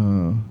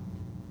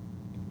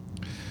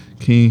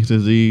King's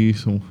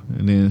Disease, and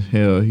then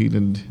he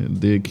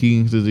did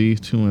King's Disease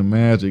 2 and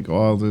Magic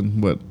all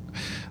in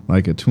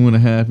like a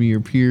 2.5 year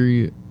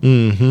period.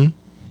 Mm-hmm.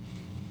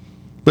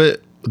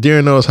 But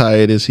during those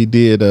hiatus, he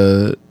did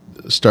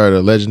start a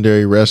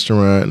legendary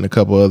restaurant and a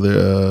couple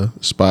other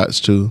spots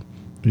too.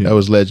 Yeah. That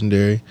was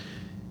legendary,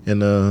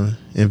 and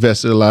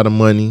invested a lot of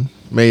money,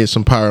 made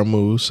some power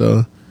moves.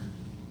 So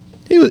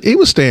he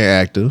was staying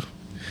active.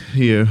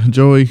 Yeah,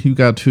 Joey, you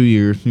got 2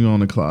 years. You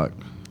on the clock.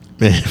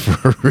 Man,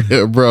 for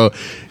real, bro.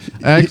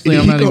 Actually,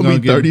 I'm not even gonna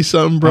be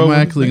 30-something, bro. I'm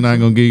actually not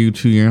gonna give you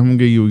 2 years. I'm gonna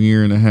give you 1.5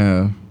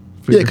 years.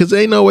 Yeah, because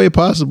ain't no way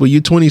possible.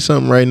 You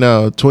 20-something right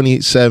now,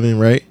 27,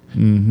 right?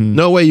 Mm-hmm.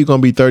 No way you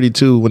gonna be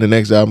 32 when the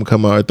next album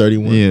come out at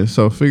 31. Yeah,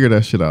 so figure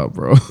that shit out,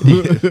 bro.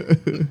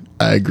 Yeah,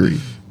 I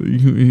agree.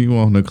 You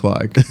on the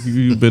clock.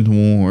 You've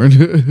been warned.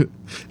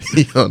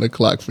 He on the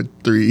clock for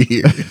 3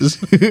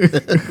 years.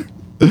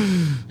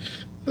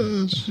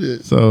 Oh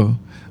shit. So,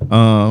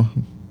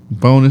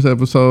 bonus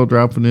episode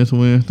dropping this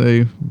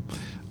Wednesday.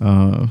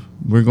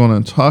 We're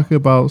going to talk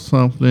about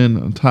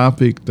a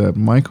topic that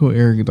Michael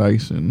Eric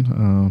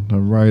Dyson, the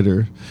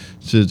writer,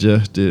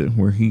 suggested,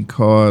 where he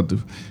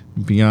called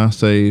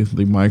Beyonce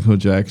the Michael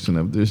Jackson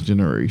of this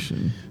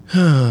generation.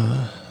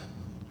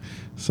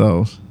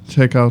 So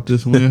check out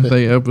this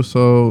Wednesday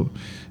episode,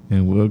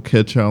 and we'll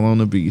catch y'all on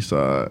the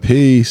B-side.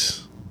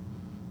 Peace.